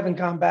know, we haven't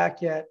gone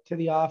back yet to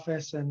the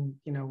office, and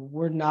you know,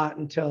 we're not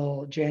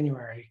until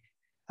January,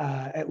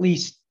 at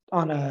least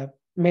on a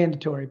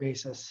mandatory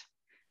basis.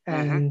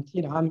 And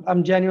you know,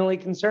 I'm genuinely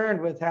concerned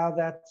with how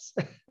that's.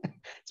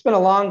 It's been a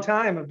long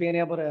time of being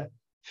able to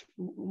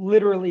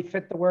literally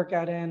fit the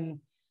workout in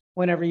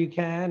whenever you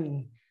can.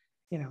 And,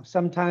 you know,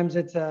 sometimes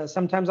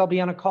sometimes I'll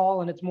be on a call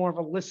and it's more of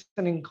a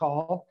listening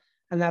call.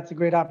 And that's a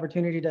great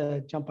opportunity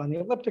to jump on the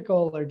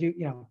elliptical or do,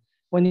 you know,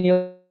 when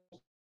you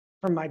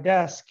from my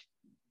desk,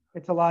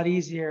 it's a lot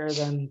easier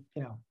than,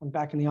 you know, I'm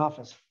back in the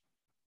office.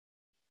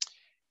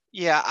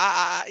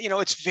 Yeah. You know,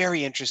 it's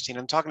very interesting.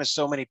 I'm talking to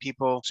so many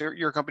people. So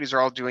your companies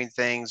are all doing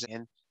things,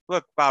 and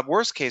look, Bob,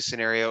 worst case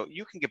scenario,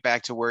 you can get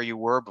back to where you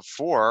were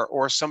before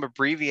or some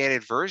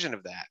abbreviated version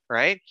of that,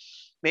 right?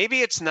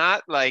 Maybe it's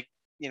not like,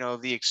 you know,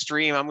 the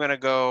extreme, I'm going to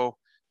go,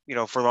 you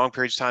know, for long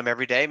periods of time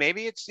every day.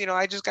 Maybe it's, you know,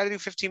 I just got to do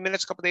 15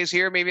 minutes, a couple days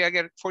here. Maybe I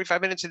get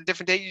 45 minutes in a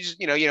different day. You just,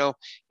 you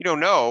don't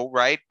know.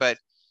 Right. But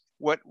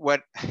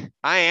what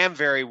I am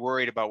very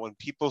worried about when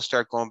people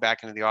start going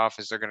back into the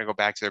office, they're going to go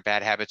back to their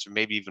bad habits or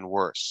maybe even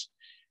worse.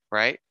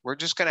 Right. We're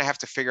just going to have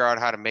to figure out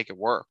how to make it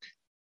work.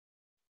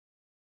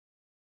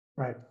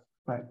 Right.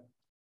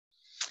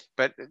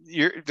 But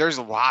there's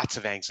lots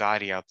of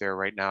anxiety out there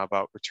right now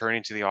about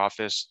returning to the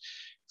office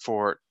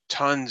for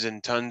tons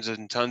and tons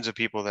and tons of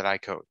people that I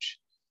coach,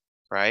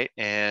 right?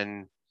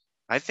 And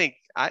I think,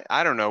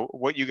 I don't know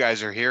what you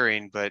guys are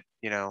hearing, but,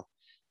 you know,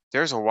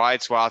 there's a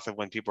wide swath of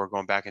when people are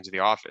going back into the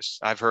office.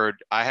 I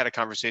had a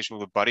conversation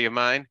with a buddy of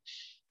mine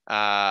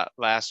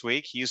last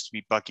week. He used to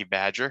be Bucky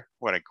Badger.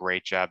 What a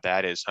great job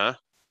that is,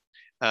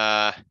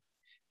 huh?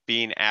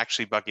 Being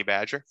actually Bucky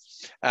Badger.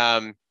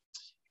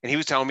 And he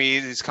was telling me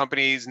his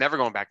company's never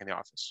going back in the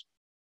office,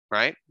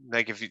 right?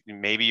 Like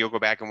maybe you'll go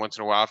back in once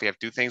in a while if you have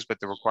to do things, but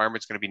the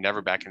requirement's going to be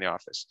never back in the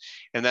office.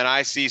 And then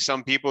I see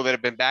some people that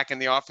have been back in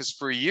the office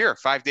for a year,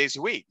 5 days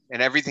a week, and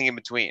everything in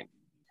between,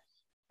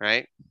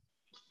 right?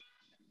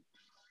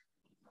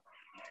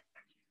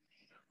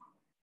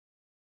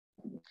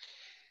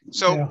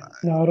 So yeah,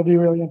 no, it'll be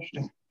really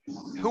interesting.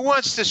 Who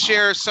wants to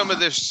share some of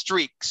the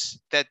streaks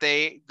that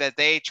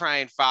they try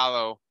and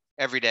follow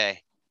every day?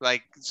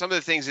 Like some of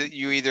the things that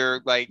you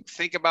either like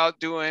think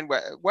about doing,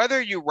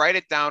 whether you write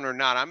it down or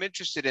not. I'm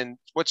interested in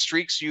what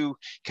streaks you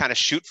kind of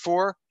shoot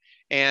for,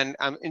 and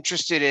I'm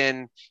interested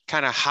in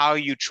kind of how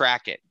you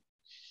track it.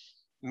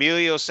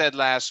 Emilio said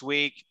last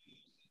week,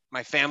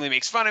 my family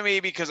makes fun of me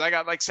because I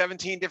got like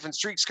 17 different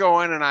streaks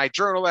going and I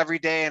journal every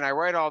day and I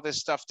write all this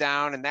stuff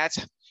down, and that's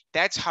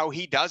how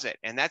he does it.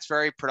 And that's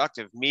very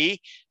productive. Me,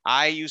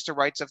 I used to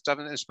write stuff in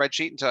a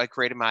spreadsheet until I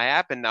created my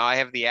app. And now I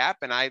have the app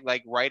and I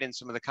like write in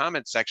some of the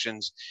comment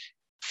sections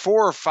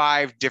 4 or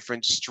 5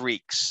 different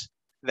streaks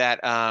that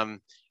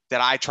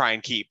I try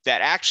and keep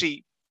that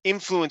actually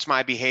influence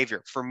my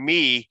behavior. For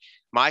me,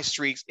 my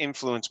streaks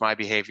influence my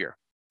behavior.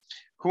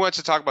 Who wants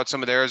to talk about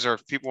some of theirs, or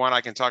if people want,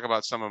 I can talk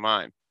about some of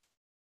mine.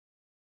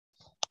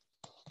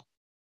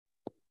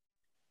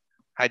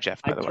 Hi,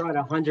 Jeff, by the way. I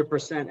try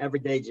 100% every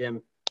day,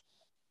 Jim.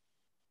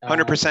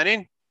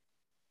 100%ing?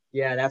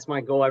 Yeah, that's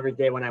my goal every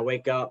day when I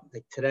wake up.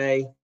 Like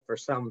today,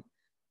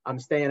 I'm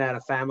staying at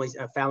a family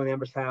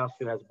member's house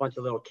who has a bunch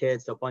of little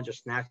kids, so a bunch of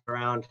snacks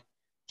around.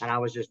 And I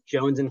was just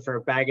jonesing for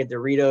a bag of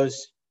Doritos.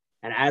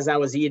 And as I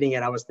was eating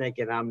it, I was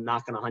thinking, I'm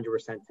not going to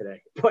 100%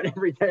 today. But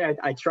every day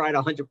I tried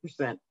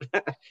 100%.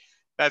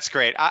 That's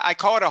great. I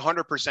call it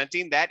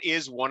 100%ing. That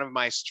is one of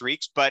my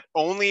streaks, but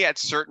only at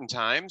certain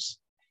times.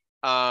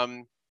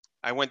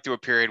 I went through a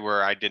period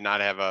where I did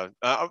not have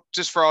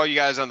just for all you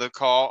guys on the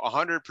call,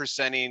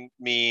 100%ing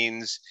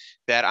means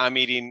that I'm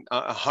eating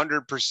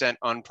 100%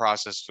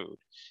 unprocessed food.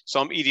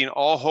 So I'm eating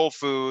all whole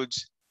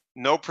foods,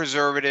 no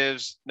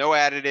preservatives, no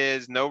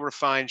additives, no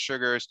refined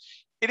sugars.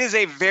 It is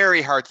a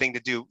very hard thing to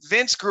do.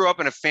 Vince grew up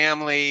in a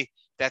family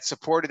that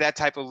supported that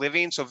type of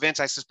living. So Vince,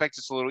 I suspect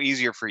it's a little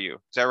easier for you.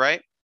 Is that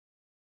right?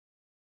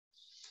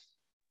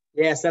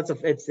 Yes, it's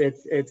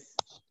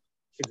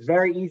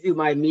very easy with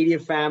my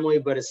immediate family,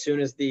 but as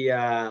soon as the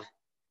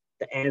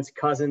aunts,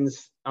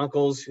 cousins,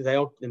 uncles,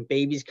 and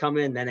babies come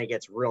in, then it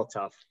gets real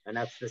tough. And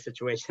that's the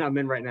situation I'm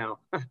in right now.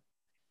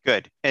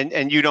 Good.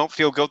 And you don't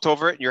feel guilt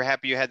over it? You're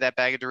happy you had that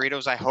bag of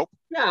Doritos, I hope?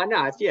 No,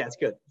 it's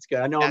good. It's good.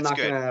 I know I'm not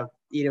going to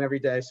eat them every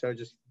day. So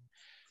just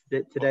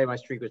today my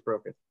streak was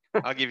broken.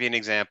 I'll give you an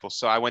example.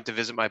 So I went to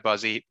visit my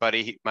buddy,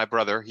 my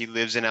brother. He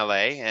lives in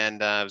LA,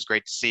 and it was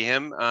great to see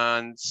him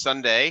on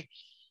Sunday.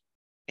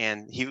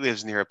 And he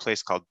lives near a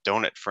place called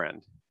Donut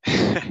Friend.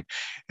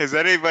 Has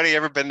anybody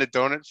ever been to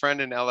Donut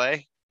Friend in LA?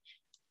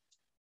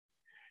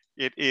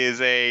 It is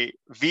a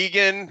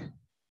vegan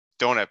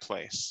donut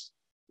place.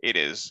 It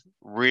is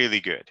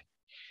really good.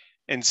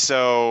 And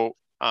so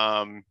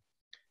I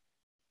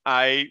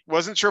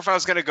wasn't sure if I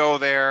was going to go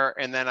there.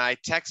 And then I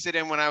texted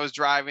him when I was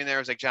driving there. I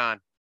was like, John,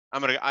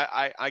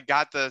 I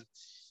got the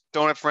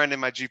Donut Friend in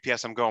my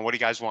GPS. I'm going. What do you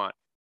guys want?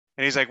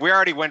 And he's like, we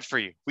already went for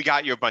you. We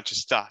got you a bunch of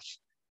stuff.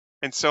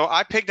 And so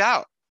I pigged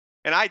out,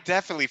 and I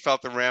definitely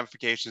felt the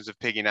ramifications of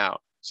pigging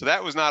out. So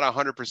that was not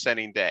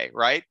 100%ing day,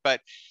 right? But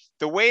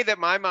the way that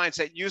my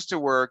mindset used to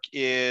work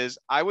is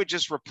I would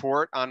just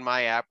report on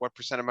my app what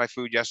percent of my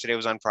food yesterday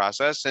was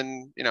unprocessed.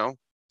 And,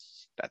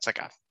 that's like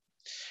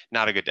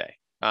not a good day.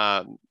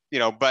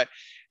 But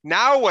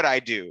now what I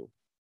do,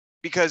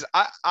 because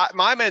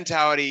my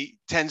mentality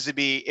tends to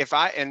be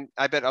and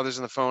I bet others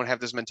on the phone have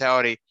this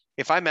mentality,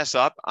 if I mess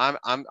up,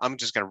 I'm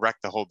just going to wreck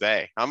the whole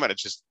day. I'm going to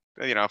just,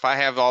 if I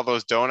have all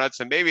those donuts,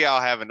 and maybe I'll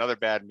have another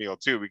bad meal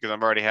too, because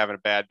I'm already having a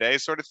bad day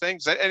sort of thing.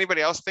 Does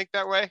anybody else think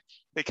that way?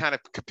 They kind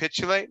of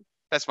capitulate.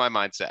 That's my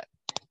mindset.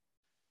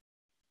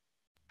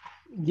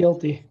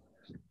 Guilty.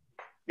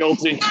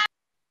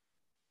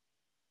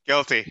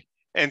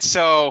 And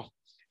so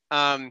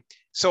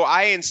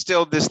I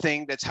instilled this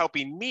thing that's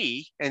helping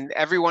me, and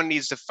everyone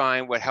needs to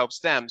find what helps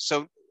them.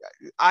 So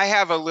I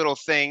have a little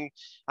thing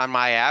on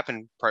my app,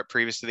 and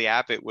previous to the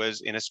app, it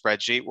was in a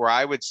spreadsheet where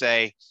I would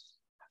say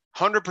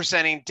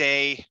 100%ing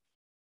day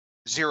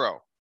 0,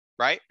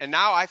 right? And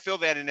now I fill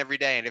that in every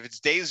day. And if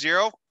it's day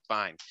 0,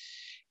 fine.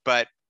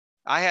 But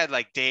I had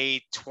like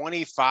day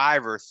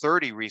 25 or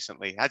 30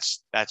 recently.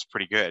 That's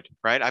pretty good,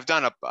 right? I've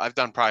done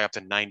probably up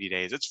to 90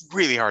 days. It's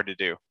really hard to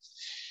do.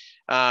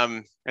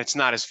 It's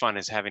not as fun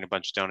as having a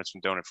bunch of donuts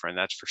from Donut Friend,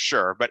 that's for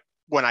sure. But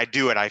when I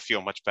do it, I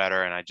feel much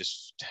better and I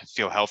just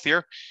feel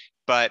healthier.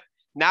 But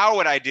now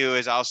what I do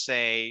is I'll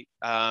say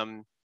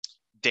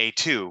day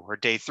 2 or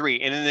day 3.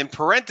 And then in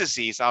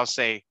parentheses, I'll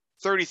say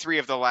 33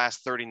 of the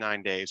last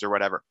 39 days or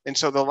whatever. And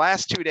so the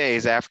last 2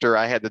 days after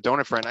I had the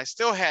Donut Friend, I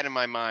still had in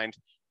my mind,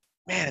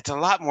 man, it's a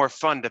lot more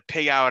fun to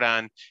pig out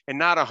on and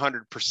not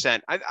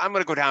 100%. I'm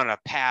going to go down a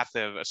path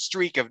of a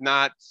streak of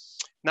not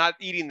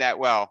eating that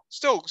well.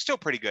 Still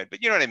pretty good,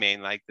 but you know what I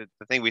mean? Like the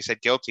thing we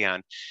said guilty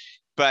on.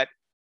 But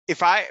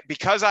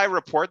because I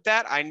report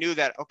that, I knew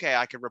that, okay,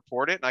 I could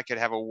report it and I could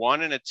have a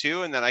 1 and a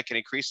 2, and then I can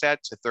increase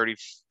that to 30,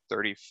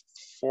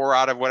 34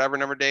 out of whatever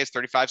number of days,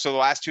 35. So the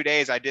last 2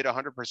 days I did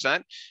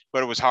 100%,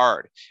 but it was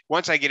hard.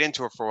 Once I get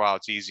into it for a while,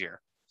 it's easier.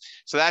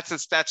 So that's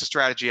a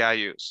strategy I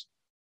use.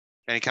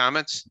 Any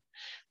comments?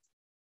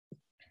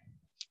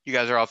 You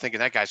guys are all thinking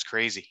that guy's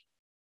crazy,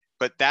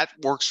 but that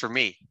works for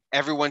me.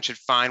 Everyone should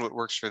find what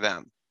works for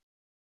them.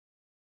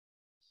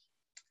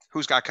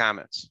 Who's got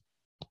comments?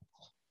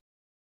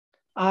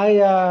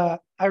 I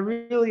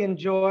really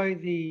enjoy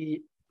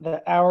the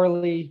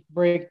hourly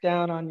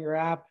breakdown on your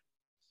app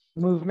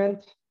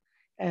movement,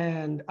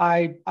 and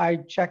I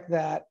check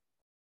that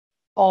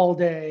all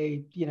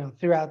day,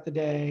 throughohout the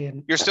day.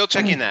 And you're still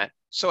checking that.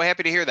 So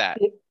happy to hear that.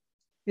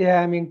 Yeah,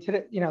 I mean,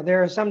 today,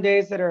 there are some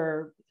days that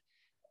are,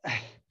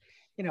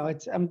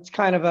 it's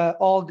kind of a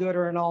all good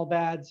or an all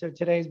bad. So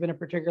today's been a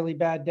particularly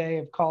bad day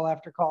of call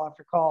after call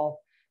after call.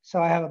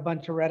 So I have a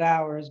bunch of red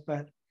hours,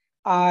 but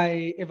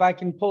if I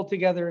can pull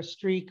together a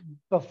streak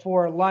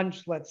before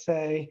lunch, let's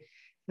say,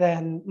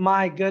 then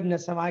my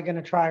goodness, am I going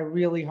to try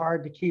really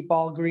hard to keep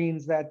all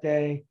greens that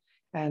day?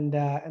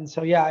 And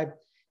so, yeah,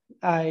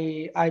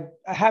 I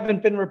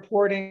haven't been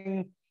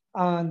reporting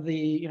on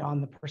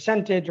the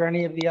percentage or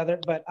any of the other,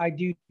 but I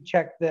do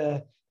check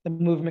the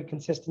movement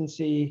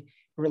consistency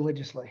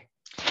religiously.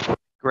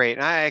 Great.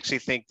 And I actually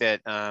think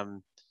that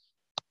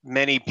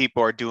many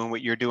people are doing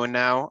what you're doing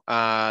now.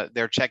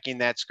 They're checking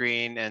that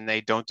screen and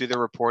they don't do the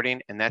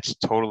reporting, and that's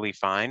totally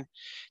fine.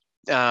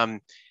 I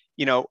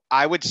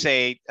would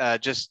say,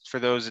 just for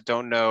those that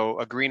don't know,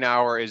 a green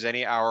hour is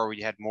any hour where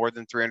you had more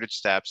than 300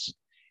 steps,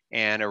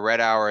 and a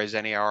red hour is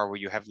any hour where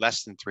you have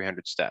less than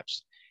 300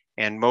 steps.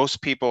 And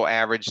most people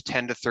average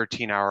 10 to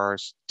 13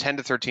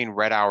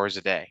 red hours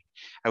a day.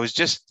 I was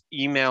just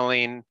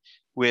emailing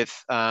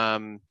with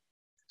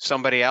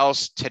somebody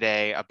else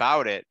today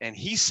about it, and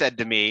he said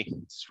to me,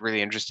 it's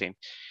really interesting.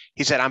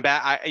 He said, I'm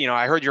back.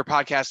 I heard your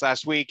podcast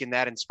last week and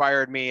that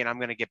inspired me, and I'm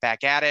going to get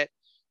back at it.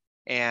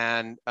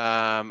 And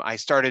I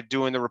started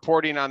doing the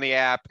reporting on the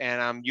app,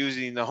 and I'm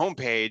using the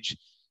homepage.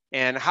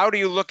 And how do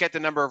you look at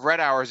the number of red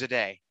hours a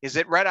day? Is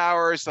it red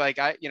hours? Like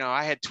I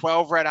had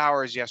 12 red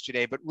hours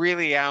yesterday, but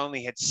really I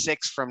only had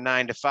 6 from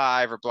 9 to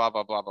 5 or blah,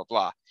 blah, blah, blah,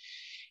 blah.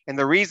 And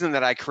the reason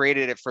that I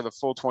created it for the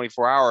full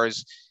 24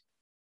 hours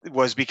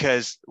was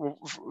because a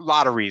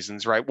lot of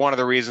reasons, right? One of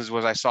the reasons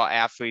was I saw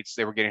athletes,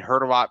 they were getting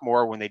hurt a lot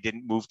more when they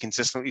didn't move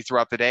consistently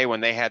throughout the day,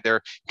 when they had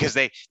because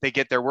they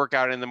get their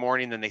workout in the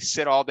morning, then they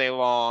sit all day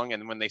long.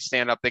 And when they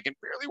stand up, they can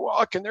barely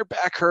walk and their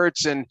back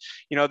hurts. And,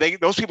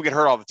 those people get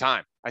hurt all the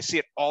time. I see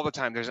it all the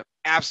time. There's an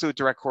absolute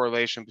direct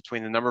correlation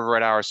between the number of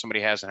red hours somebody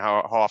has and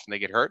how often they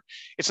get hurt.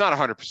 It's not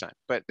 100%,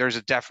 but there's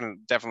a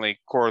definitely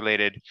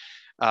correlated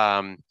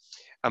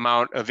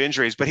amount of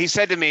injuries. But he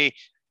said to me,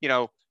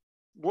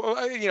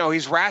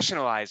 he's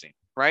rationalizing,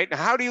 right? Now,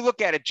 how do you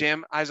look at it,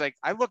 Jim? I was like,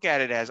 I look at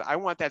it as I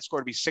want that score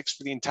to be 6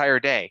 for the entire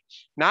day,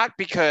 not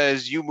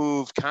because you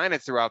moved kind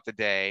of throughout the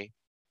day,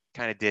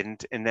 kind of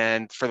didn't. And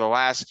then for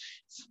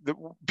the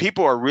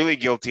people are really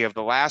guilty of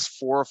the last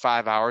 4 or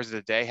 5 hours of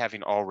the day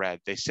having all red.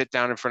 They sit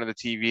down in front of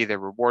the TV, they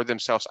reward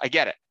themselves. I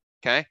get it.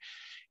 Okay.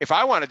 If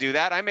I want to do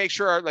that, I make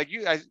sure,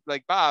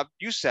 like Bob,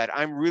 you said,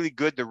 I'm really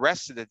good the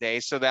rest of the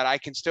day so that I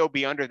can still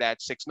be under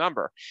that 6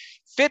 number.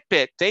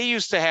 Fitbit, they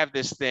used to have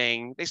this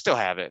thing, they still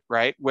have it,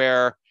 right?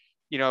 Where,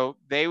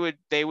 they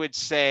would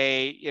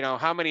say,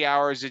 how many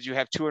hours did you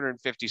have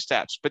 250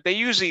 steps? But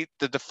the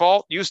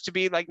default used to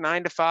be like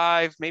 9 to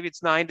 5, maybe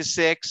it's 9 to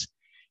 6.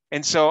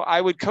 And so I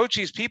would coach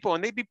these people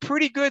and they'd be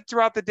pretty good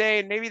throughout the day.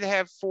 And maybe they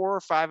have 4 or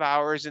 5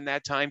 hours in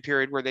that time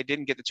period where they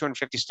didn't get the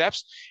 250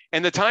 steps.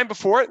 And the time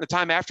before it and the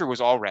time after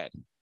was all red.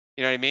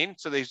 You know what I mean?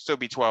 So they'd still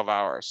be 12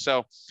 hours.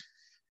 So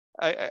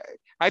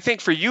I think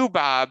for you,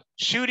 Bob,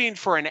 shooting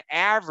for an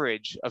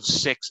average of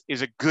 6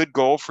 is a good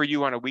goal for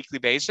you on a weekly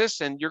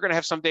basis. And you're going to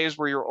have some days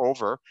where you're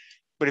over.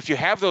 But if you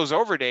have those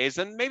over days,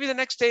 then maybe the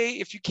next day,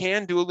 if you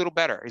can, do a little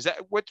better. Is that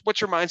what's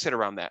your mindset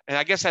around that? And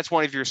I guess that's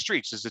one of your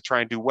streaks, is to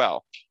try and do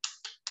well.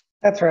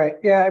 That's right.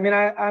 Yeah. I mean,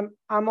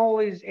 I'm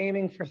always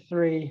aiming for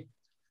 3.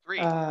 3.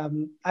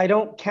 I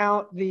don't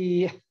count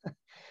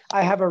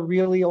I have a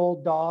really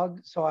old dog.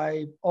 So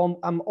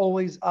I'm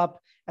always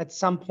up at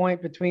some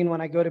point between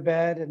when I go to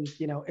bed and,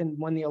 and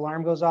when the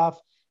alarm goes off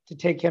to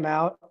take him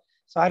out.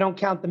 So I don't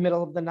count the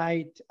middle of the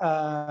night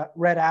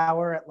red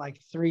hour at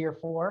like 3 or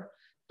 4,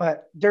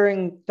 but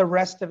during the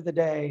rest of the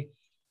day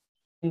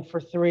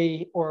for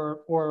 3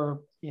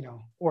 or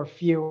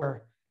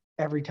fewer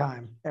every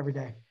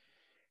day.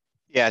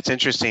 Yeah, it's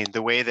interesting.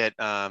 The way that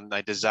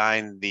I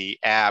designed the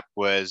app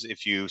was,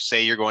 if you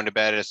say you're going to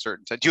bed at a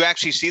certain time, do you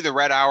actually see the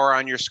red hour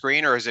on your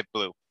screen, or is it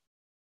blue?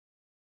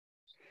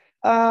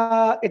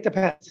 It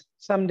depends.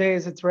 Some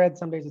days it's red,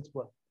 some days it's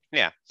blue.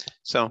 Yeah.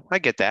 So I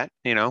get that.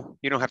 You don't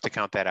have to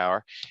count that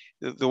hour.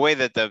 The way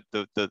that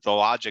the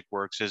logic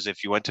works is,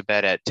 if you went to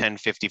bed at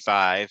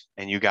 10:55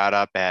 and you got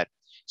up at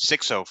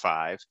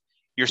 6:05,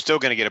 you're still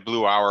going to get a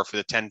blue hour for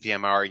the 10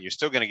 p.m. hour. You're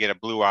still going to get a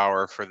blue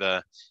hour for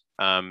the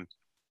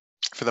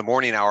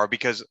morning hour,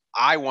 because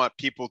I want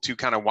people to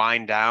kind of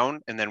wind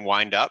down and then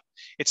wind up.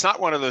 It's not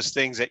one of those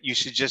things that you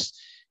should just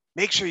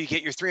make sure you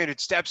get your 300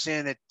 steps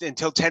in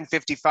until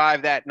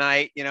 10:55 that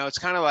night. It's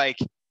kind of like,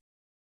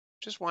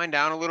 just wind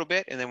down a little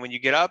bit. And then when you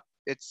get up,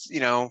 it's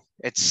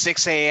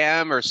 6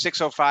 a.m. or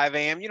 6:05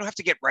 a.m. You don't have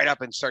to get right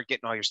up and start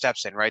getting all your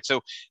steps in, right?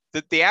 So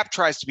the app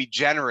tries to be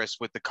generous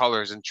with the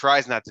colors and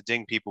tries not to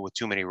ding people with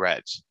too many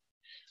reds.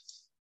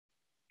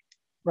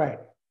 Right.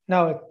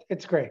 No,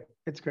 it's great.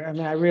 It's great. I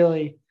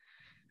mean,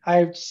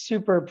 I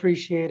super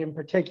appreciate in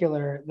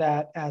particular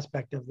that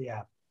aspect of the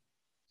app.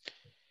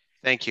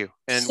 Thank you.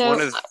 And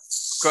So-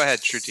 go ahead,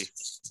 Shruti.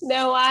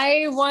 No,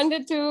 I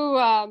wanted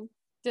to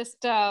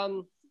just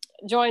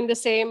join the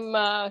same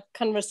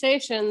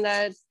conversation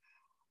that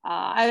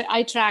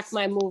I track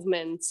my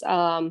movements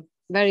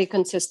very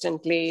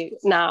consistently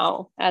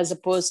now, as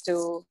opposed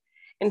to,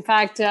 in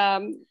fact,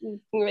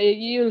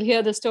 you'll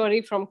hear the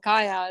story from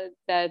Kaya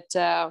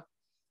that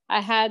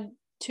I had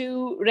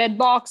 2 red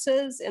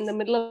boxes in the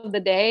middle of the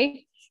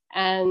day,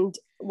 and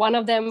one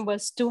of them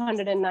was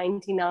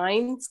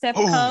 299 step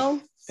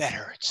count. That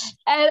hurts.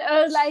 And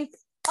I was like,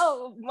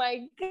 oh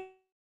my God.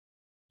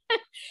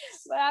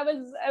 But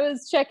I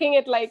was checking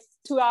it like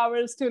 2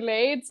 hours too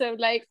late. So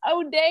like,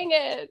 oh dang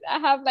it.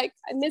 I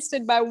missed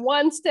it by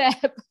 1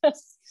 step.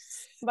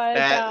 But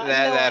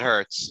that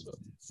hurts.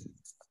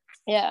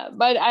 Yeah,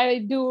 but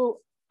I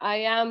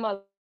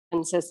am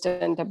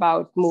consistent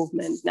about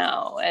movement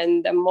now,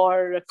 and I'm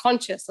more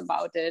conscious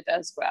about it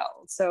as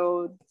well.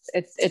 So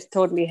it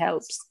totally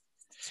helps.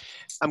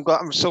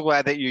 I'm so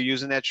glad that you're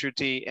using that,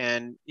 Shruti.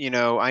 And,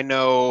 I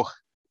know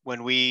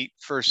when we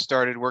first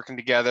started working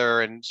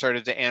together and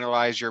started to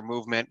analyze your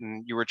movement,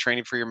 and you were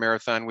training for your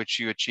marathon, which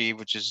you achieved,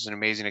 which is an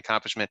amazing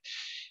accomplishment.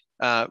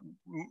 And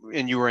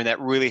you were in that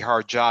really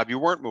hard job. You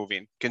weren't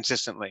moving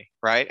consistently,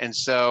 right? And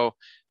so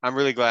I'm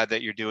really glad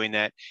that you're doing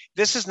that.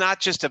 This is not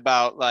just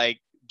about like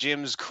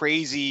Jim's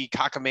crazy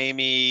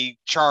cockamamie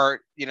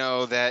chart,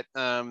 that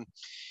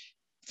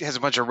has a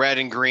bunch of red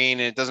and green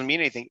and it doesn't mean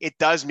anything. It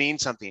does mean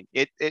something.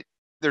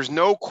 There's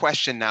no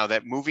question now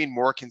that moving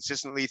more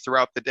consistently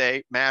throughout the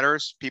day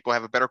matters. People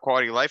have a better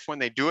quality of life when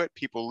they do it.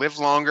 People live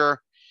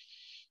longer.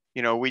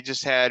 You know, we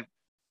just had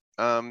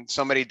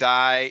somebody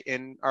die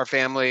in our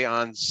family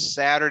on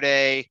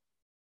Saturday.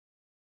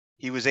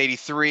 He was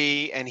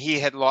 83 and he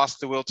had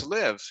lost the will to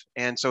live.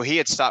 And so he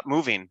had stopped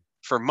moving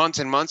for months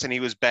and months, and he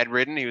was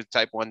bedridden. He was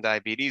type 1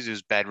 diabetes. He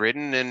was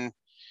bedridden. And,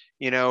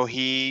 you know,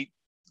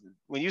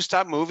 when you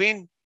stop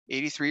moving,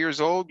 83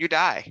 years old, you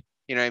die.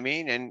 You know what I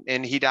mean?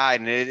 And he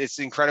died, and it's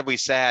incredibly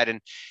sad. And,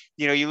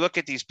 you know, you look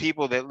at these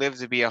people that live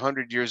to be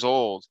 100 years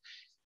old,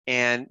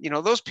 and, you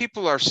know, those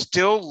people are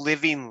still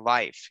living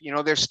life. You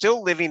know, they're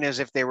still living as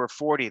if they were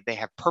 40. They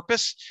have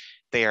purpose.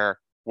 They are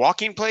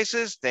walking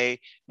places.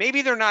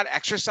 Maybe they're not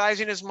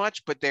exercising as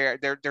much, but they're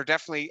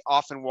definitely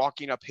often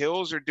walking up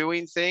hills or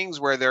doing things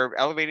where they're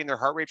elevating their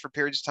heart rate for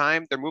periods of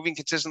time. They're moving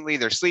consistently.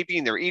 They're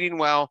sleeping. They're eating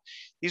well.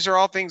 These are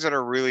all things that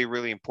are really,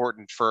 really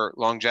important for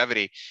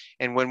longevity.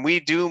 And when we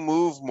do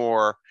move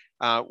more,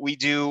 we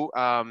do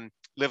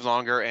live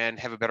longer and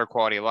have a better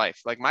quality of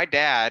life. Like my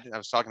dad, I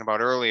was talking about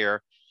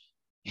earlier,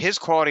 his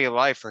quality of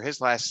life for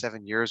his last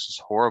 7 years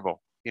is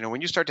horrible. You know,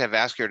 when you start to have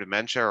vascular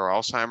dementia or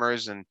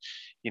Alzheimer's, and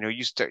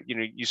you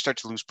start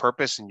to lose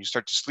purpose, and you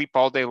start to sleep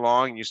all day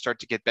long, and you start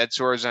to get bed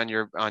sores on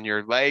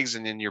your legs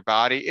and in your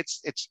body.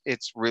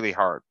 It's really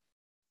hard.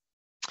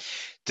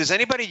 Does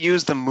anybody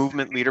use the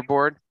movement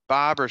leaderboard?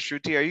 Bob or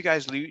Shruti, are you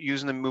guys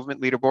using the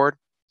movement leaderboard?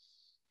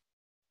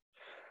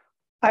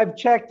 I've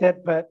checked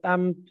it, but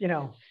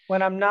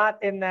when I'm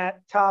not in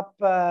that top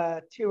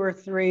 2 or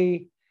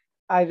 3,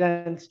 I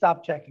then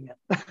stop checking it.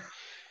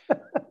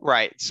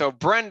 Right. So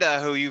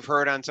Brenda, who you've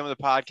heard on some of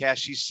the podcasts,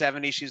 she's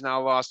 70. She's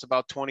now lost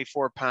about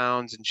 24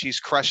 pounds, and she's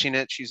crushing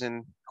it. She's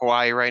in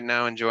Hawaii right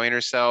now, enjoying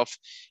herself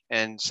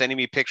and sending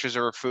me pictures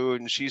of her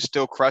food, and she's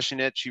still crushing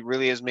it. She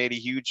really has made a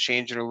huge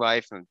change in her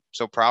life, and I'm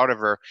so proud of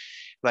her.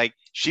 Like,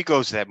 she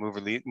goes to that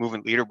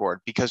movement leaderboard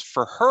because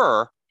for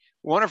her,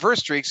 one of her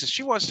streaks is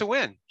she wants to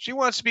win. She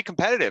wants to be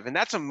competitive, and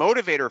that's a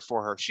motivator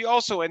for her. She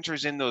also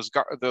enters in those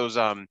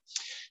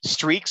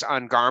streaks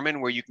on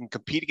Garmin where you can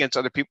compete against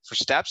other people for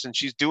steps, and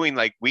she's doing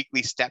like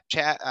weekly step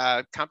chat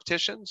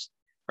competitions,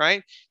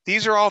 right?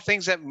 These are all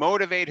things that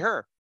motivate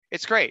her.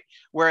 It's great.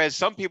 Whereas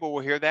some people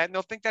will hear that and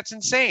they'll think that's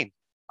insane.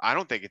 I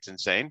don't think it's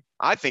insane.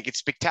 I think it's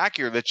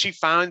spectacular that she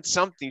finds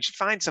something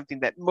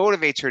that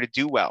motivates her to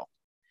do well,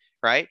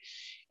 right?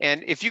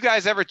 And if you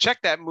guys ever check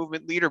that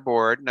movement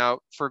leaderboard, now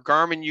for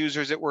Garmin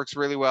users, it works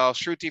really well.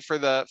 Shruti, for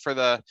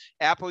the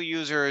Apple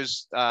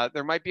users,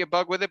 there might be a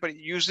bug with it, but it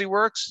usually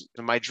works.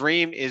 And my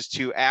dream is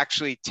to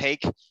actually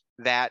take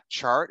that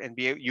chart and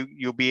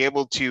you'll be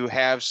able to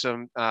have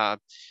some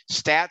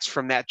stats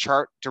from that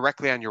chart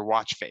directly on your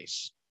watch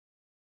face,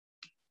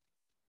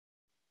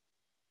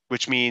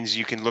 which means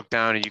you can look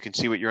down and you can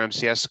see what your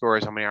MCS score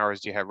is, how many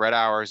hours do you have red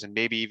hours, and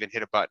maybe even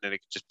hit a button and it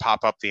can just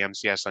pop up the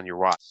MCS on your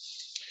watch.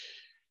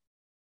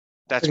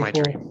 That's my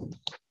dream.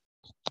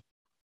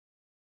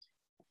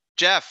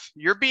 Jeff,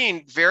 you're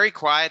being very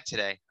quiet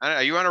today.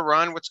 Are you on a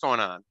run? What's going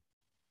on?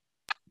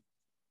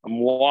 I'm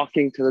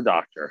walking to the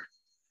doctor.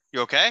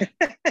 You okay?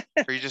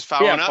 Are you just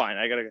following up? Yeah, I'm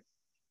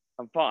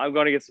fine. I'm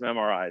going to get some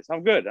MRIs.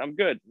 I'm good.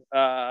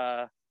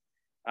 I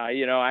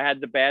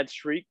had the bad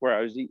streak where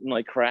I was eating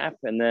like crap,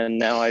 and then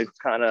now I've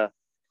kind of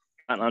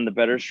gotten on the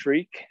better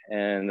streak,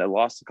 and I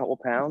lost a couple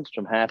pounds, which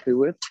I'm happy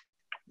with.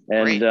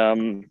 And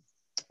Great.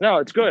 No,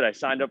 it's good. I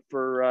signed up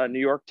for New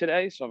York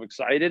today, so I'm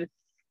excited.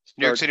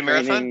 New York City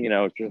Marathon?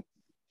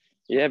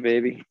 Yeah,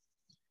 baby.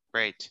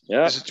 Great.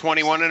 Yeah. Is it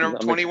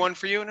 21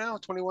 for you now?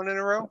 21 in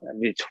a row?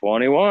 That'd be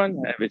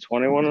 21. That'd be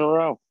 21 in a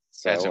row.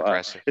 So, that's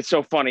impressive. It's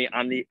so funny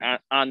on the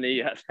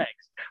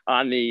thanks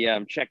on the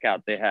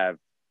checkout they have.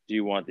 Do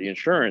you want the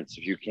insurance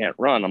if you can't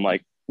run? I'm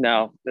like,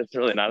 no, that's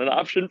really not an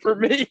option for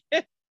me.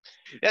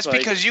 That's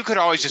because you could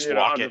always just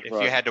walk it if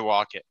you had to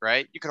walk it,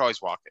 right? You could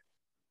always walk it.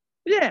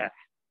 Yeah.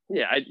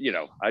 I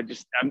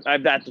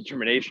have that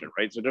determination,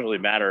 right? So it doesn't really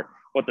matter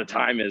what the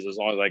time is as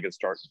long as I can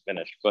start to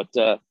finish. But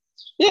so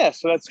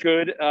that's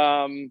good.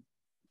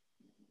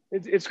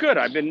 It's good.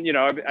 I've been,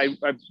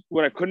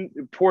 when I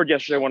couldn't poured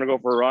yesterday, I want to go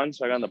for a run,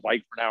 so I got on the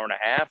bike for an hour and a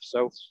half.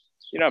 So,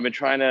 I've been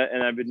trying to,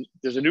 and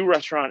there's a new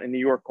restaurant in New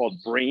York called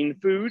Brain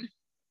Food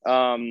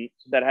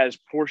that has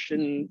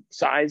portion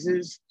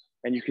sizes,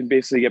 and you can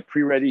basically get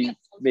pre-ready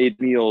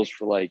made meals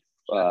for like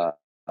 4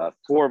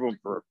 of them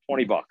for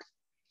 $20.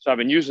 So I've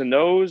been using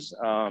those.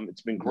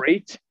 It's been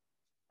great.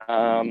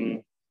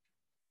 Everything's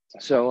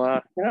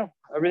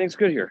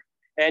good here.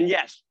 And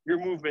yes, your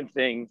movement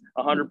thing,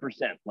 100%.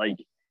 Like,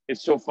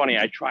 it's so funny.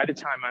 I try to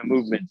time my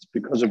movements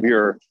because of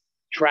your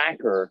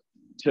tracker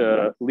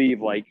to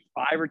leave like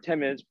 5 or 10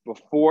 minutes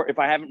before, if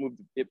I haven't moved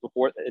it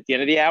before at the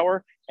end of the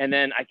hour, and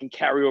then I can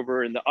carry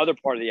over in the other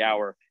part of the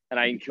hour, and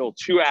I can kill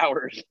 2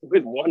 hours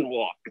with one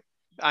walk.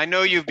 I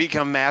know you've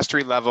become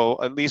mastery level,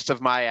 at least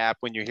of my app.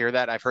 When you hear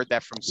that, I've heard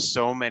that from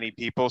so many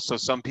people. So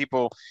some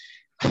people,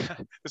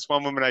 this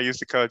one woman I used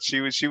to coach,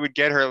 she would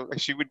get her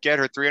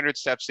 300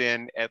 steps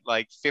in at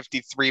like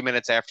 53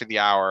 minutes after the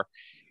hour.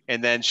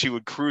 And then she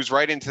would cruise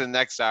right into the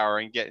next hour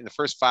and get in the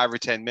first 5 or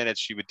 10 minutes,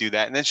 she would do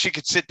that. And then she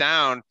could sit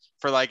down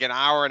for like an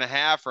hour and a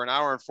half or an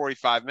hour and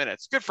 45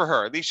 minutes. Good for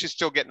her. At least she's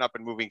still getting up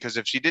and moving, because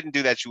if she didn't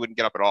do that, she wouldn't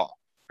get up at all.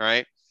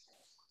 Right.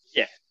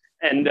 Yeah.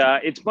 And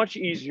it's much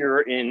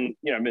easier in,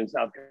 you know, I've been in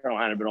South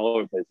Carolina, I've been all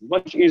over the place. It's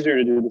much easier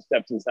to do the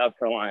steps in South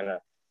Carolina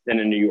than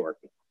in New York,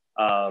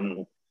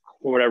 for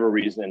whatever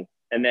reason.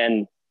 And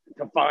then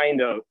to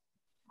find a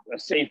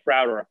safe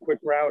route or a quick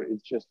route,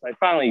 it's just, I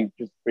finally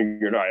just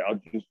figured, all right,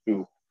 I'll just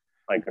do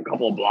like a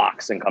couple of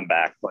blocks and come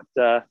back. But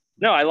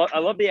no, I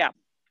love the app.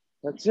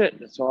 That's it.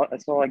 That's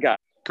all I got.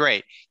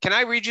 Great. Can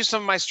I read you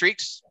some of my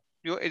streaks?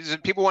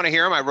 People want to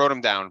hear them? I wrote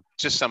them down,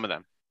 just some of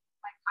them.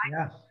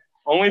 Yeah.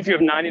 Only if you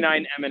have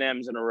 99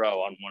 M&Ms in a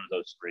row on one of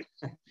those streaks.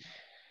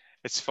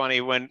 It's funny,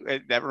 when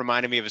that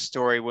reminded me of a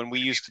story when we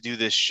used to do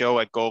this show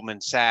at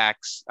Goldman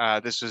Sachs.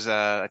 This was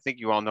I think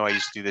you all know I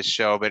used to do this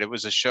show, but it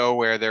was a show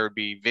where there would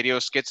be video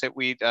skits that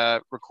we'd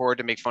record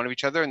to make fun of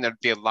each other, and there'd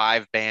be a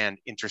live band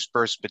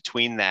interspersed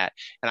between that.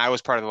 And I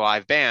was part of the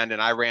live band,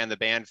 and I ran the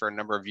band for a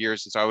number of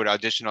years, and so I would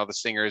audition all the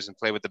singers and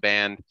play with the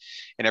band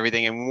and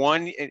everything. And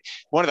one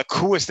of the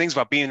coolest things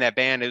about being in that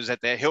band, it was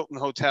at the Hilton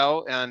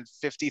Hotel on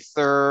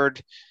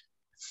 53rd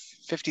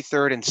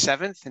and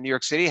 7th in New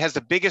York City. It has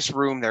the biggest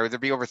room there. There'd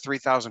be over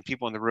 3,000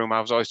 people in the room.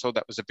 I was always told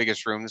that was the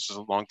biggest room. This is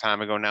a long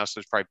time ago now, so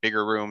there's probably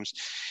bigger rooms.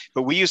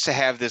 But we used to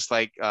have this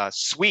like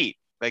suite,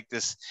 like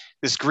this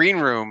green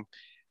room.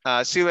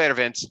 See you later,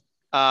 Vince.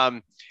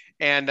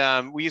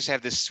 We used to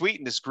have this suite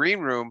in this green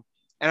room.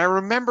 And I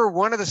remember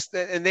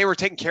and they were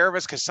taking care of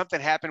us because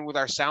something happened with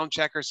our sound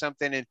check or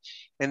something.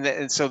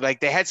 And so like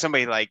they had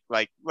somebody like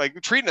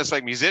treating us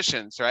like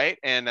musicians, right?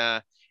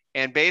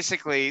 And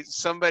basically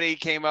somebody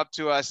came up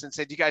to us and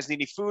said, "Do you guys need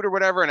any food or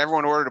whatever?" And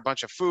everyone ordered a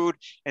bunch of food.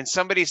 And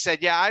somebody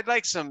said, "Yeah, I'd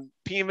like some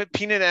peanut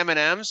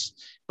M&Ms,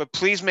 but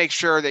please make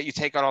sure that you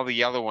take out all the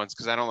yellow ones,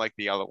 because I don't like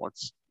the yellow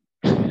ones."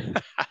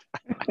 That's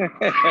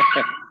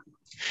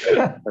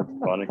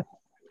funny.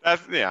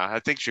 I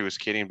think she was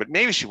kidding, but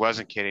maybe she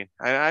wasn't kidding.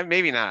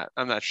 Maybe not.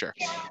 I'm not sure.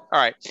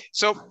 All right.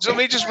 So let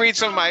me just read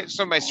some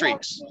of my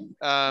streaks.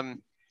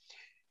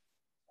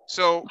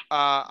 So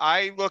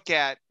I look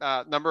at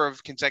number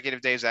of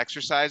consecutive days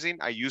exercising.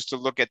 I used to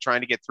look at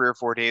trying to get 3 or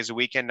 4 days a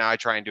weekend. Now I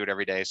try and do it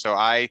every day. So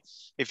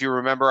if you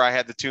remember, I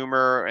had the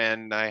tumor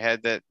and I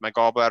had my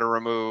gallbladder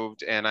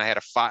removed, and I had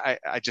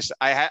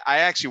I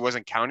actually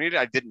wasn't counting it.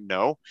 I didn't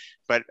know,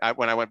 but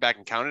when I went back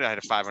and counted, I had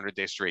a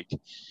 500-day streak.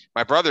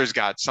 My brother's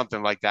got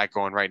something like that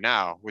going right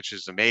now, which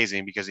is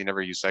amazing because he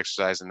never used to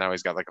exercise, and now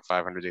he's got like a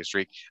 500-day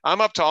streak.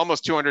 I'm up to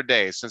almost 200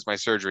 days since my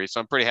surgery, so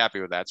I'm pretty happy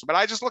with that. But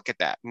I just look at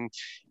that, and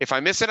if I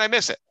miss it, I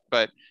miss it.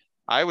 But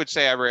I would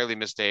say I rarely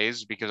miss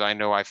days because I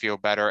know I feel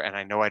better, and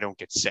I know I don't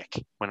get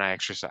sick when I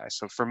exercise.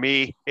 So for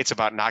me, it's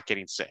about not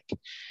getting sick.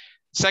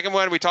 Second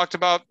one, we talked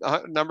about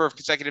a number of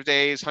consecutive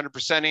days,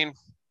 100%ing.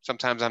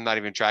 Sometimes I'm not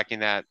even tracking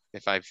that.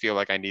 If I feel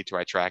like I need to,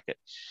 I track it.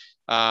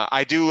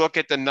 I do look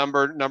at the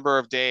number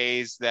of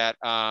days that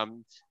I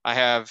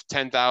have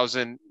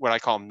 10,000 what I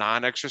call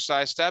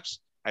non-exercise steps.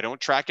 I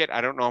don't track it.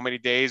 I don't know how many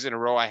days in a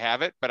row I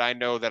have it, but I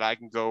know that I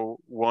can go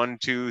 1,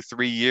 2,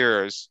 3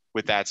 years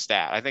with that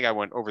stat. I think I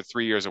went over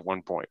 3 years at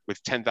one point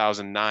with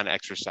 10,000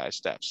 non-exercise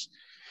steps.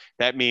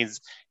 That means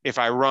if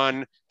I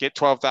run, get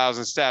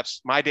 12,000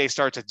 steps, my day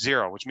starts at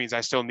 0, which means I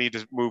still need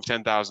to move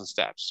 10,000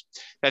 steps.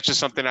 That's just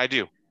something I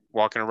do,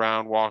 walking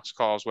around, walks,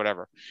 calls,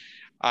 whatever.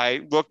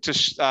 I look to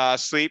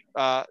sleep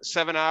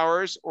 7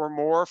 hours or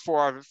more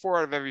 4 out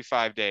of every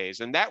 5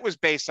 days. And that was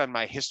based on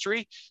my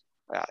history.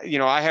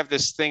 I have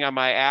this thing on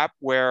my app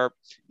where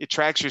it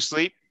tracks your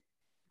sleep,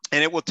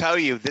 and it will tell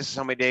you this is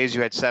how many days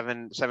you had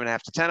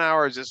 7.5 to 10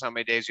 hours. This is how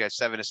many days you had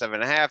 7 to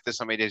 7.5. This is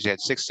how many days you had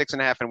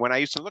 6.5. And when I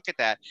used to look at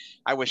that,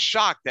 I was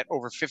shocked that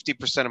over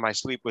 50% of my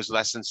sleep was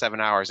less than 7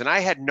 hours. And I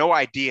had no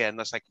idea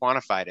unless I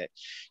quantified it.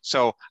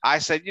 So I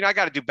said, I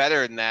got to do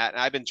better than that.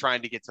 And I've been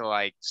trying to get to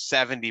like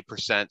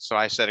 70%. So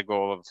I set a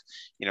goal of,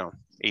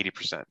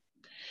 80%.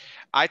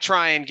 I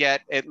try and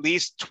get at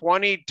least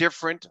 20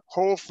 different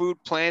whole food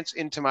plants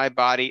into my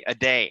body a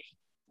day.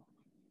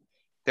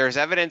 There's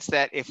evidence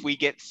that if we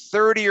get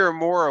 30 or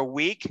more a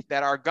week,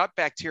 that our gut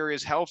bacteria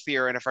is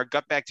healthier. And if our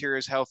gut bacteria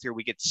is healthier,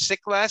 we get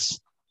sick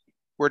less,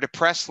 we're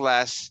depressed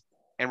less,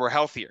 and we're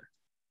healthier.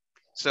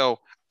 So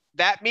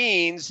that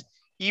means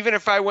even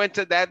if I went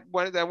to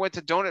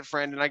Donut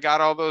Friend and I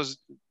got all those,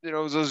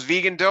 those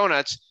vegan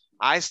donuts,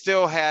 I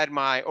still had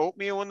my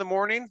oatmeal in the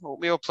morning,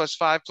 oatmeal plus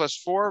 5 plus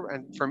 4.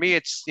 And for me,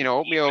 it's,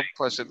 oatmeal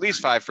plus at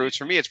least 5 fruits.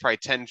 For me, it's probably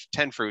 10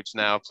 fruits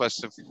now, plus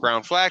the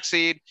ground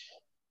flaxseed.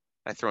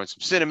 I throw in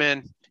some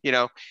cinnamon,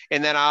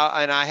 and then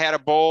I had a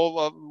bowl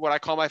of what I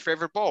call my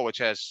favorite bowl, which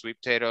has sweet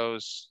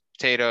potatoes,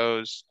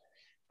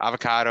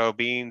 avocado,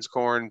 beans,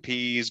 corn,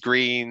 peas,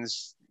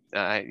 greens,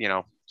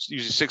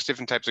 usually 6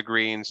 different types of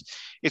greens.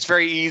 It's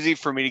very easy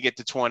for me to get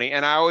to 20.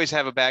 And I always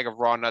have a bag of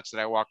raw nuts that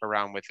I walk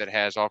around with that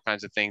has all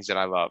kinds of things that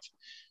I love.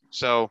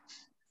 So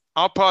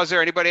I'll pause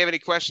there. Anybody have any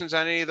questions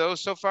on any of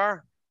those so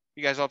far?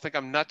 You guys all think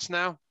I'm nuts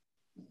now?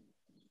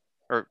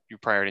 Or you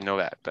probably already know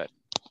that, but.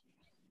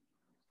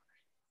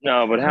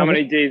 No, but how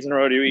many days in a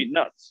row do you eat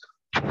nuts?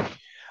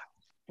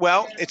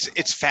 Well,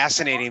 it's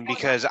fascinating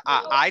because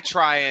I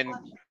try and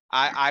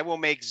I will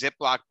make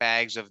Ziploc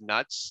bags of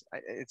nuts.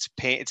 It's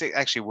pain. It's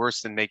actually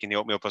worse than making the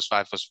oatmeal plus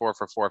 5 plus 4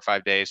 for 4 or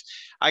 5 days.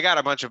 I got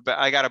a bunch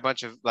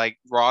of like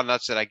raw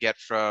nuts that I get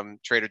from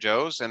Trader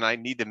Joe's, and I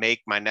need to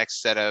make my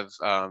next set of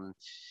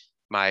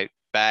my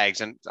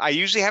bags. And I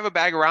usually have a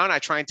bag around. I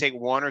try and take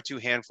 1 or 2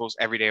 handfuls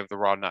every day of the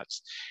raw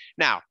nuts.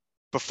 Now,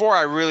 before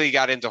I really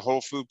got into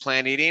whole food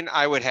plant eating,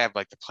 I would have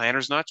like the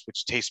planter's nuts,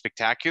 which taste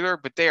spectacular,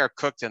 but they are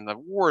cooked in the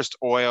worst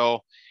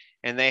oil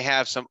and they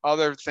have some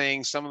other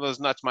things. Some of those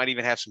nuts might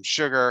even have some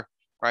sugar,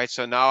 right?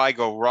 So now I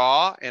go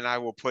raw and I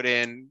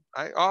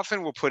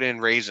often will put in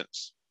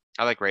raisins.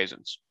 I like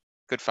raisins,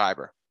 good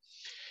fiber.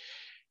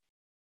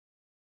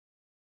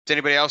 Does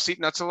anybody else eat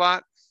nuts a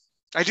lot?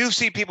 I do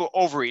see people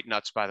overeat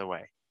nuts, by the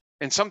way.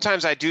 And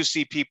sometimes I do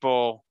see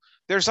people,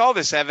 there's all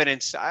this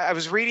evidence. I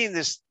was reading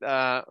this,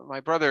 my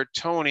brother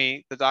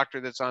Tony, the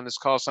doctor that's on this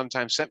call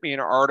sometimes, sent me an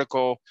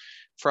article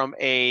from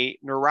a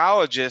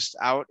neurologist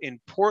out in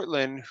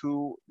Portland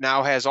who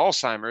now has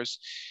Alzheimer's.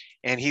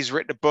 And he's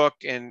written a book,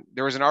 and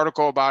there was an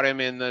article about him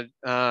in the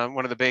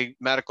one of the big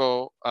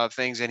medical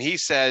things. And he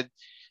said,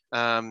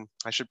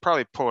 I should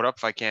probably pull it up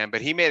if I can,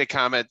 but he made a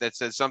comment that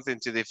said something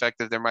to the effect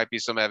that there might be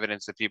some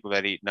evidence that people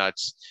that eat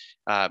nuts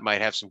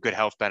might have some good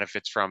health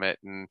benefits from it.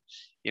 And,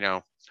 you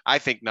know, I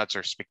think nuts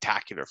are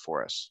spectacular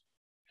for us.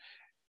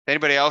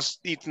 Anybody else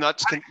eat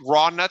nuts?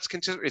 Raw nuts?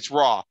 It's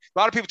raw. A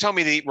lot of people tell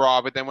me they eat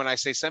raw, but then when I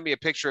say send me a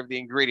picture of the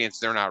ingredients,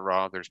 they're not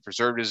raw. There's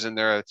preservatives in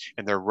there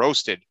and they're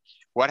roasted.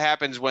 What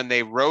happens when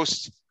they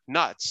roast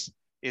nuts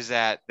is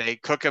that they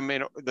cook them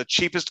in the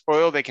cheapest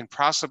oil they can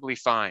possibly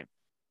find,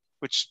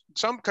 which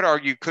some could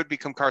argue could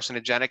become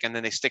carcinogenic, and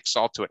then they stick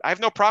salt to it. I have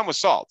no problem with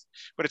salt,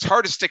 but it's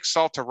hard to stick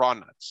salt to raw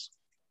nuts.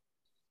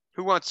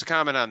 Who wants to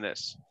comment on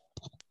this?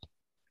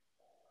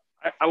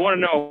 I want to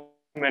know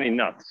how many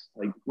nuts.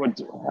 Like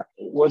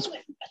what's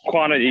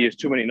quantity is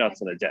too many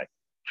nuts in a day?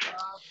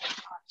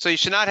 So you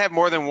should not have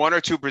more than 1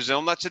 or 2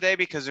 Brazil nuts a day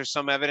because there's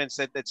some evidence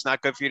that it's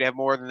not good for you to have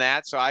more than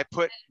that. So I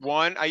put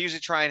one. I usually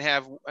try and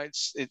have.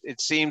 It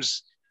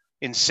seems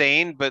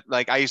insane, but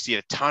like I used to eat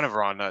a ton of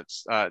raw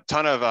nuts, a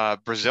ton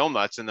of Brazil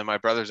nuts, and then my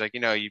brother's like,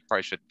 you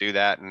probably shouldn't do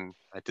that, and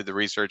I did the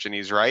research, and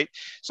he's right.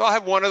 So I'll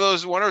have 1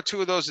 or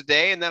 2 of those a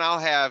day, and then I'll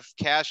have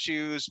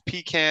cashews,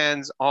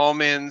 pecans,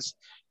 almonds,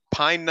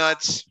 pine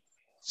nuts,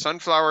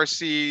 sunflower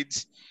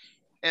seeds,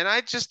 and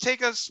I just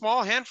take a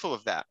small handful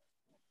of that.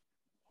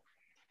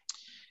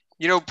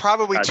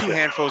 Probably Gotcha. 2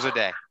 handfuls a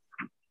day.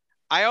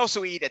 I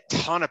also eat a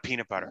ton of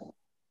peanut butter.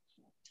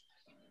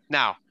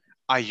 Now,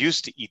 I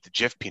used to eat the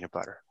Jif peanut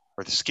butter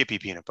or the Skippy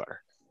peanut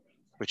butter,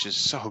 which is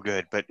so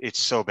good, but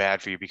it's so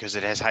bad for you because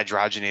it has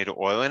hydrogenated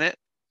oil in it.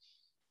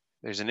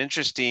 There's an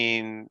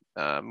interesting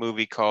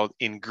movie called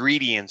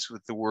Ingredients,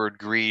 with the word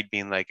greed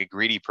being like a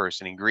greedy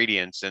person,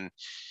 ingredients. And,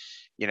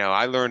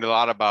 I learned a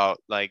lot about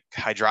like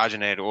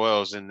hydrogenated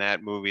oils in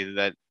that movie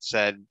that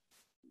said,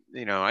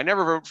 I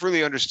never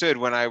really understood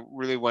when I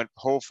really went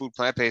whole food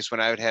plant-based,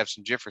 when I would have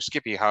some Jif or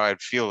Skippy, how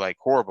I'd feel like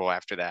horrible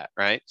after that,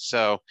 right?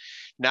 So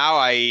now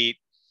I eat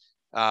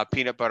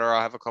peanut butter. I'll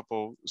have a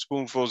couple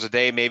spoonfuls a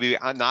day, maybe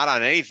not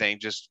on anything,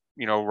 just,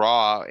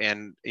 raw.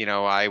 And,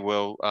 I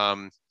will,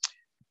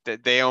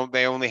 they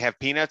only have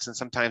peanuts and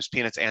sometimes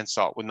peanuts and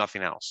salt with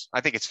nothing else.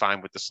 I think it's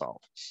fine with the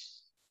salt.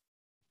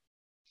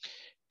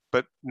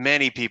 But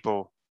many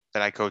people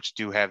that I coach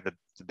do have the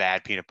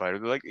bad peanut butter.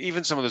 Like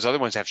even some of those other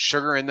ones have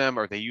sugar in them,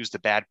 or they use the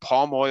bad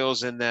palm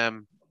oils in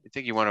them. I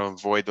think you want to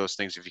avoid those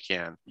things if you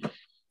can.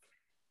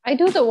 I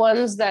do the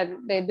ones that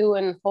they do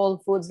in Whole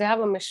Foods. They have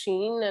a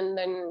machine and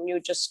then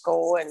you just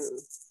go and,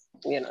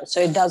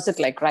 so it does it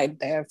like right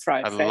there,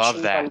 fresh in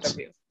front of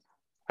you.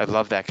 I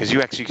love that because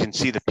you actually can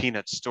see the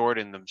peanuts stored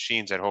in the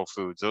machines at Whole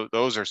Foods.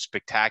 Those are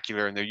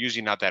spectacular, and they're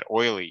usually not that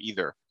oily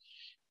either,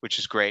 which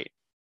is great.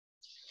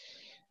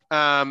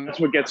 That's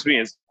what gets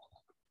me is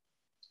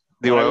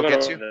the oil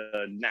gets you?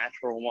 The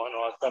natural one,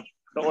 all that stuff.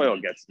 The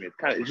oil gets me.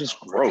 It's just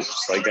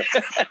gross. Like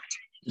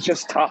it's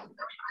just tough.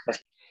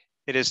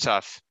 It is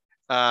tough.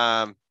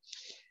 I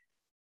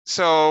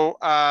try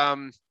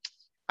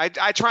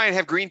and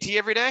have green tea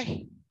every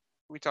day.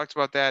 We talked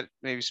about that,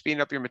 maybe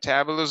speeding up your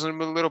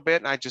metabolism a little bit.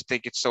 And I just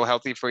think it's so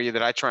healthy for you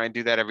that I try and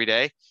do that every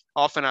day.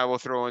 Often I will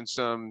throw in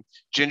some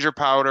ginger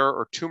powder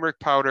or turmeric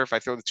powder. If I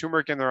throw the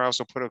turmeric in there, I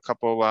also put a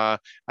couple, I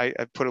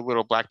put a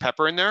little black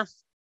pepper in there.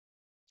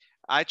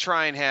 I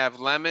try and have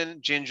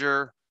lemon,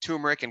 ginger,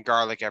 turmeric, and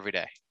garlic every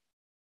day.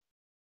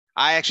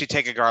 I actually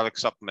take a garlic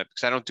supplement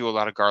because I don't do a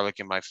lot of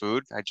garlic in my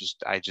food. I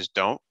just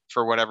don't,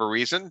 for whatever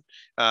reason.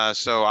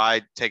 So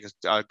I take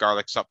a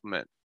garlic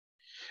supplement.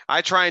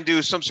 I try and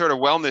do some sort of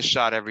wellness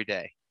shot every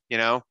day,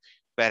 that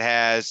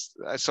has,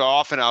 so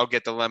often I'll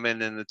get the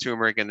lemon and the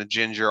turmeric and the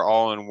ginger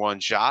all in one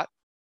shot.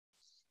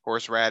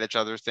 Horseradish,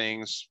 other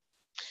things.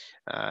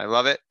 I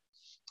love it.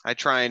 I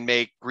try and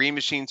make Green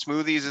Machine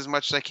smoothies as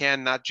much as I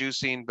can, not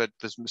juicing, but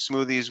the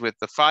smoothies with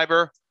the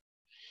fiber.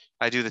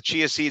 I do the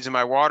chia seeds in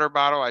my water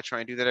bottle. I try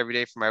and do that every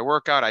day for my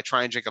workout. I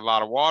try and drink a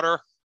lot of water.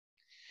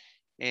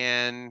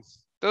 And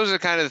those are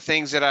kind of the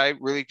things that I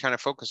really kind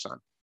of focus on.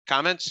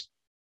 Comments?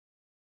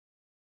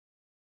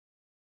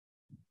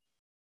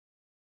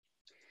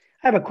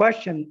 I have a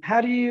question. How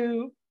do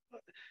you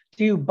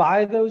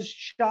buy those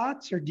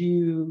shots, or do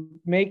you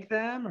make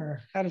them,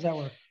 or how does that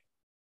work?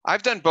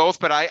 I've done both,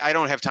 but I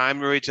don't have time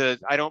really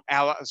I don't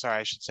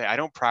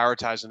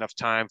prioritize enough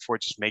time for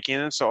just making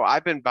them. So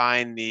I've been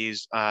buying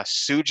these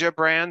Suja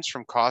brands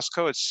from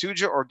Costco. It's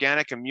Suja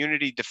Organic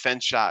Immunity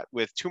Defense Shot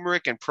with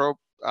turmeric and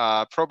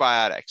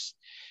probiotics.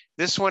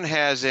 This one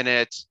has in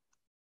it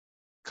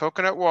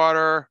coconut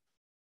water,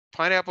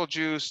 pineapple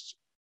juice,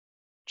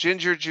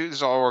 ginger juice, this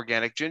is all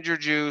organic, ginger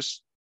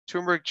juice,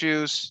 turmeric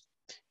juice,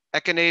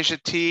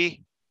 echinacea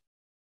tea,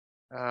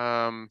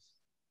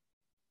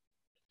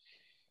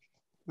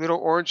 little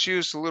orange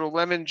juice, a little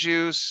lemon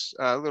juice,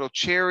 a little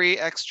cherry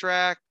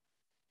extract,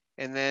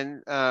 and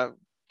then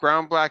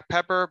ground black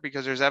pepper,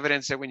 because there's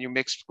evidence that when you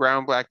mix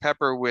ground black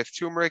pepper with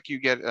turmeric, you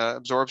get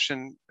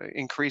absorption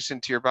increase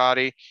into your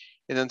body,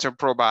 and then some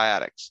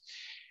probiotics.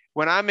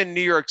 When I'm in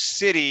New York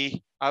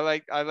City, I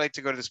like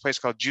to go to this place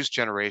called Juice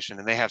Generation,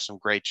 and they have some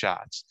great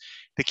shots.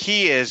 The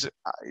key is,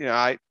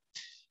 I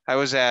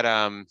was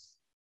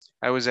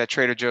at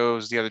Trader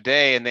Joe's the other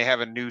day, and they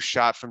have a new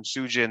shot from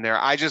Suja in there.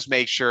 I just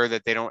make sure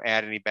that they don't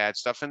add any bad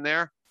stuff in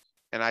there,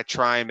 and I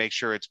try and make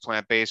sure it's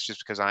plant-based, just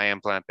because I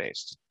am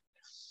plant-based.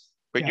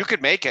 But you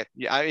could make it.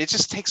 It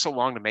just takes so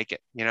long to make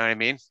it. You know what I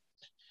mean?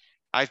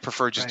 I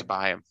prefer just to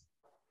buy them.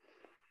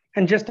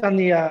 And just on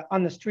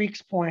the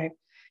streaks point,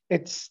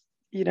 it's,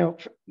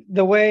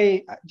 the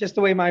way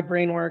my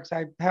brain works,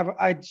 I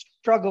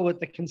struggle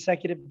with the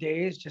consecutive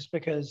days, just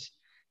because,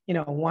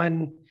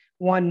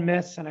 one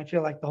miss and I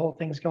feel like the whole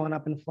thing's going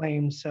up in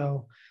flames.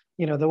 So,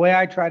 the way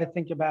I try to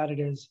think about it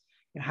is,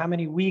 how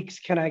many weeks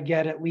can I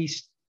get at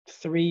least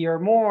 3 or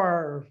more,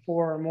 or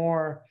 4 or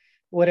more,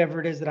 whatever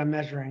it is that I'm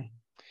measuring.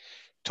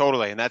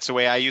 Totally. And that's the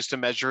way I used to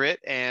measure it.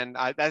 And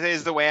that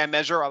is the way I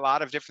measure a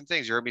lot of different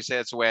things. You heard me say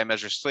that's the way I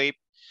measure sleep.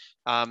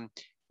 And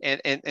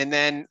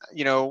then,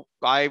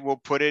 I will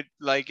put it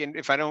like,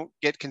 if I don't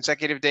get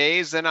consecutive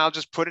days, then I'll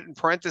just put it in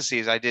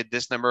parentheses. I did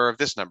this number of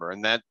this number,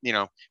 and that,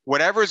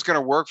 whatever is going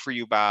to work for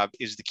you, Bob,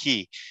 is the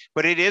key.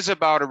 But it is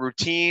about a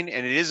routine,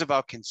 and it is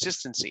about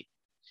consistency,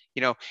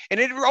 and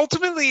it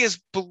ultimately is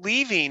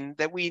believing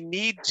that we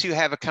need to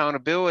have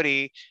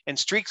accountability, and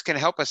streaks can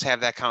help us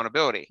have that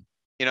accountability.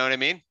 You know what I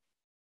mean?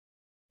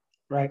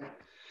 Right.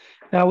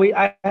 Now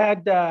I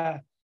had,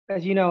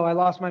 as you know, I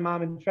lost my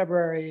mom in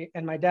February,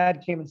 and my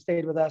dad came and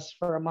stayed with us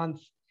for a month,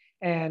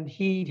 and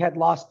he had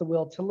lost the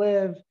will to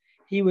live.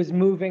 He was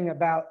moving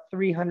about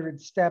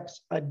 300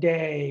 steps a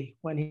day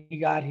when he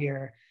got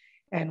here.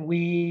 And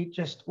we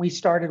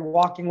started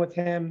walking with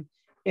him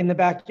in the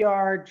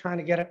backyard, trying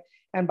to get it.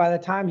 And by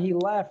the time he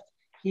left,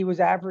 he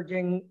was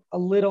averaging a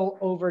little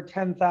over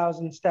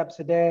 10,000 steps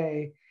a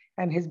day.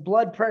 And his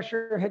blood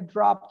pressure had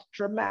dropped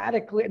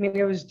dramatically. I mean,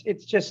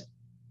 it's just,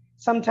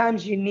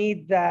 sometimes you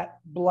need that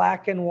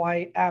black and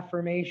white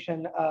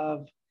affirmation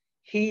of,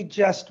 he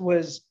just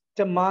was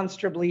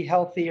demonstrably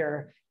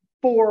healthier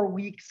 4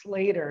 weeks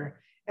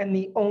later. And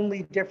the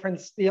only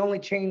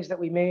change that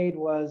we made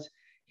was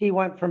he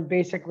went from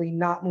basically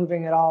not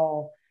moving at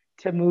all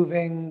to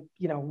moving,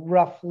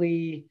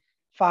 roughly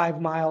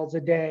 5 miles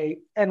a day,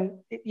 and,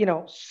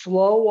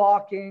 slow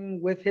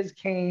walking with his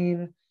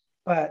cane,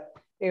 but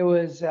it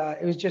was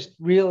just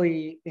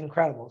really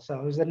incredible. So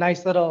it was a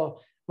nice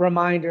little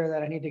reminder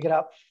that I need to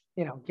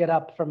get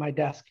up from my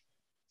desk.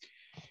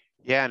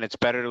 Yeah, and it's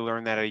better to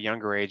learn that at a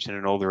younger age than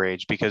an older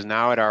age, because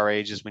now at our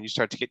ages, when you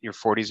start to get in your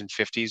 40s and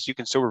 50s, you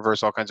can still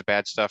reverse all kinds of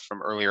bad stuff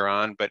from earlier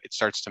on, but it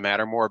starts to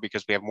matter more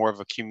because we have more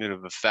of a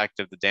cumulative effect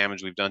of the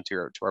damage we've done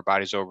to our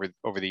bodies over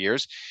the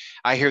years.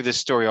 I hear this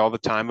story all the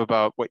time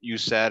about what you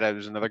said. There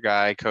was another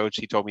guy, coach,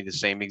 he told me the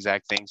same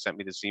exact thing, sent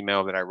me this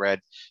email that I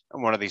read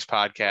on one of these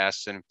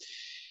podcasts, and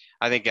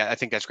I think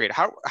that's great.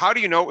 How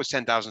do you know it was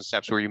 10,000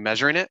 steps? Were you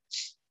measuring it?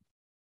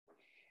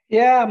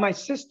 Yeah, my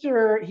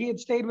sister, he had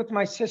stayed with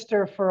my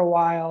sister for a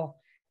while,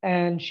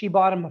 and she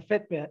bought him a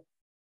Fitbit,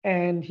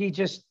 and he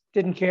just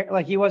didn't care.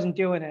 Like, he wasn't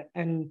doing it.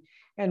 And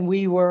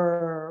we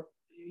were,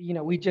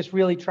 we just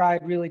really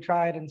tried.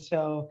 And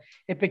so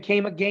it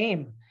became a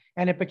game,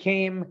 and it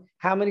became,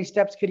 how many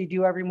steps could he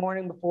do every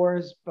morning before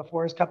his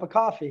cup of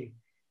coffee?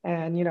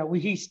 And,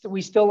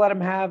 we still let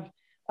him have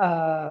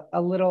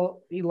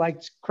he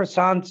likes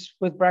croissants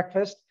with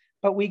breakfast,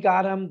 but we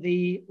got him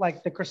the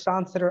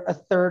croissants that are a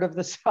third of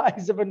the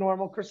size of a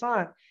normal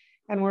croissant.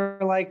 And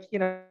we're like,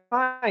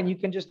 fine, you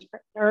can just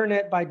earn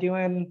it by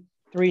doing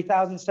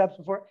 3,000 steps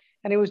before.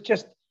 And it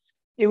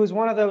was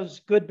one of those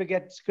good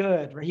begets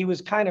good, where he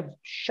was kind of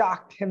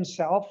shocked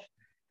himself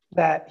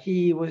that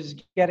he was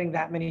getting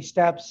that many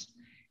steps.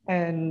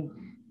 And,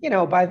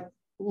 by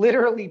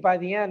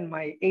the end,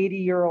 my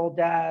 80-year-old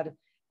dad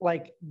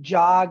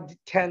jogged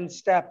 10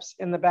 steps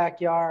in the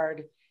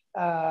backyard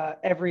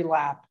every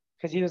lap.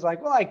 Because he was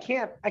like, well, I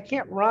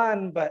can't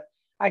run, but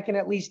I can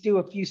at least do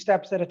a few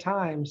steps at a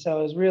time. So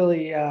it was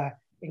really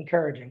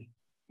encouraging.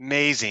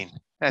 Amazing.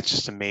 That's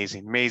just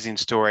amazing. Amazing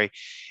story.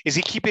 Is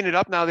he keeping it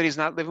up now that he's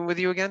not living with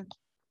you again?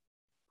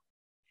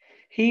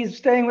 He's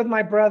staying with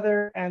my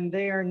brother, and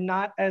they are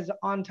not as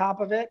on top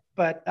of it.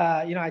 But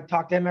I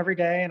talk to him every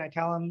day, and I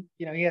tell him,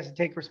 he has to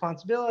take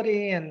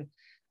responsibility and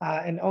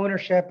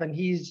ownership. And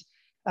he's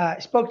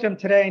spoke to him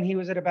today, and he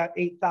was at about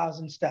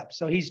 8,000 steps.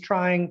 So he's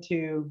trying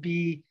to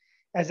be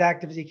as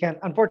active as he can.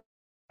 Unfortunately,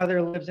 my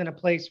brother lives in a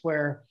place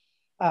where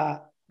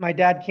my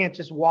dad can't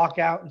just walk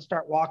out and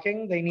start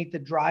walking. They need to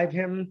drive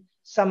him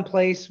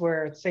someplace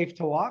where it's safe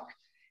to walk.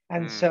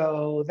 And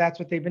so that's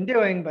what they've been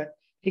doing. But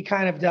he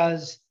kind of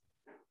does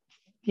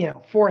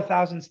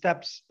 4,000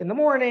 steps in the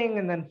morning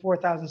and then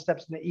 4,000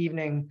 steps in the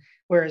evening.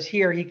 Whereas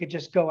here he could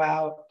just go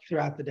out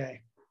throughout the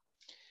day.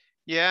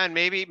 Yeah. And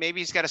maybe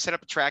he's got to set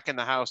up a track in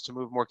the house to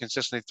move more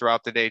consistently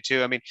throughout the day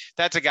too. I mean,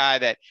 that's a guy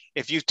that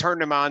if you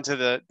turned him on to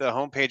the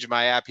homepage of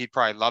my app, he'd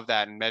probably love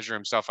that and measure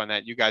himself on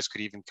that. You guys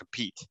could even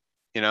compete,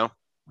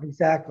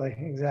 Exactly.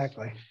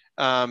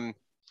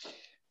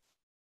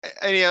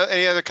 Any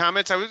other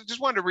comments? I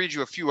just wanted to read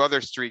you a few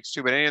other streaks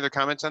too, but any other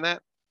comments on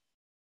that?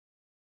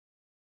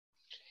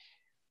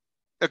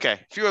 Okay,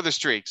 a few other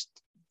streaks.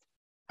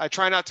 I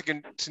try not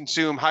to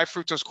consume high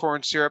fructose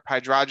corn syrup,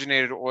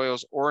 hydrogenated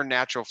oils, or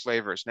natural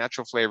flavors.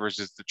 Natural flavors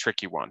is the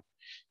tricky one.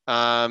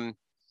 I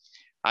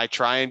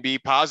try and be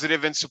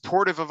positive and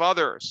supportive of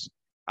others.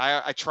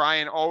 I try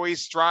and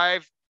always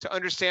strive to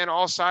understand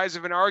all sides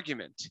of an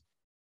argument.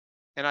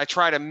 And I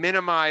try to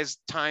minimize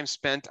time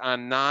spent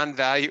on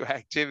non-value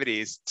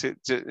activities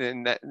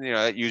and that,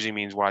 that usually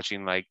means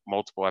watching like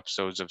multiple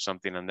episodes of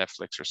something on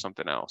Netflix or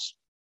something else.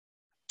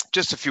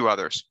 Just a few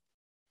others.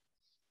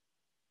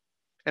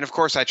 And of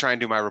course, I try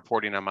and do my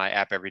reporting on my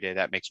app every day.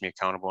 That makes me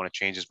accountable and it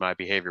changes my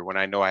behavior when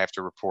I know I have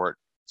to report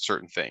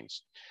certain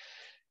things.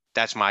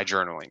 That's my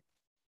journaling.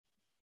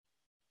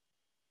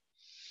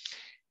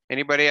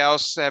 Anybody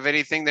else have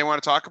anything they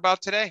want to talk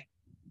about today?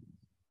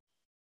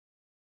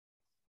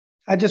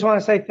 I just want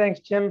to say thanks,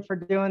 Jim, for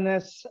doing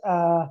this.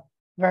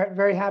 Very,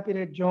 very happy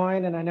to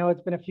join. And I know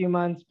it's been a few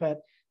months,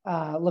 but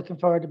looking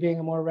forward to being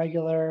a more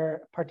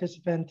regular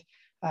participant.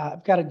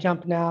 I've got to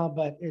jump now,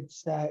 but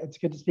it's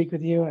good to speak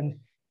with you and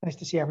nice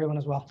to see everyone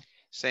as well.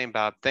 Same,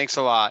 Bob. Thanks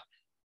a lot.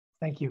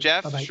 Thank you.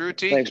 Jeff, Bye-bye.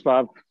 Shruti. Thanks,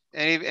 Bob.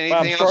 Anything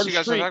Bob, else you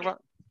guys want to talk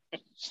about?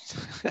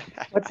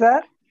 What's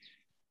that?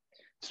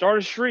 Start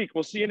a streak.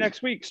 We'll see you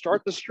next week.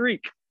 Start the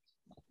streak.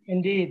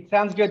 Indeed.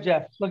 Sounds good,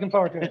 Jeff. Looking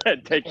forward to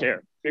it. Take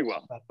care. Be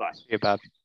well. Bye. Hey, Bob.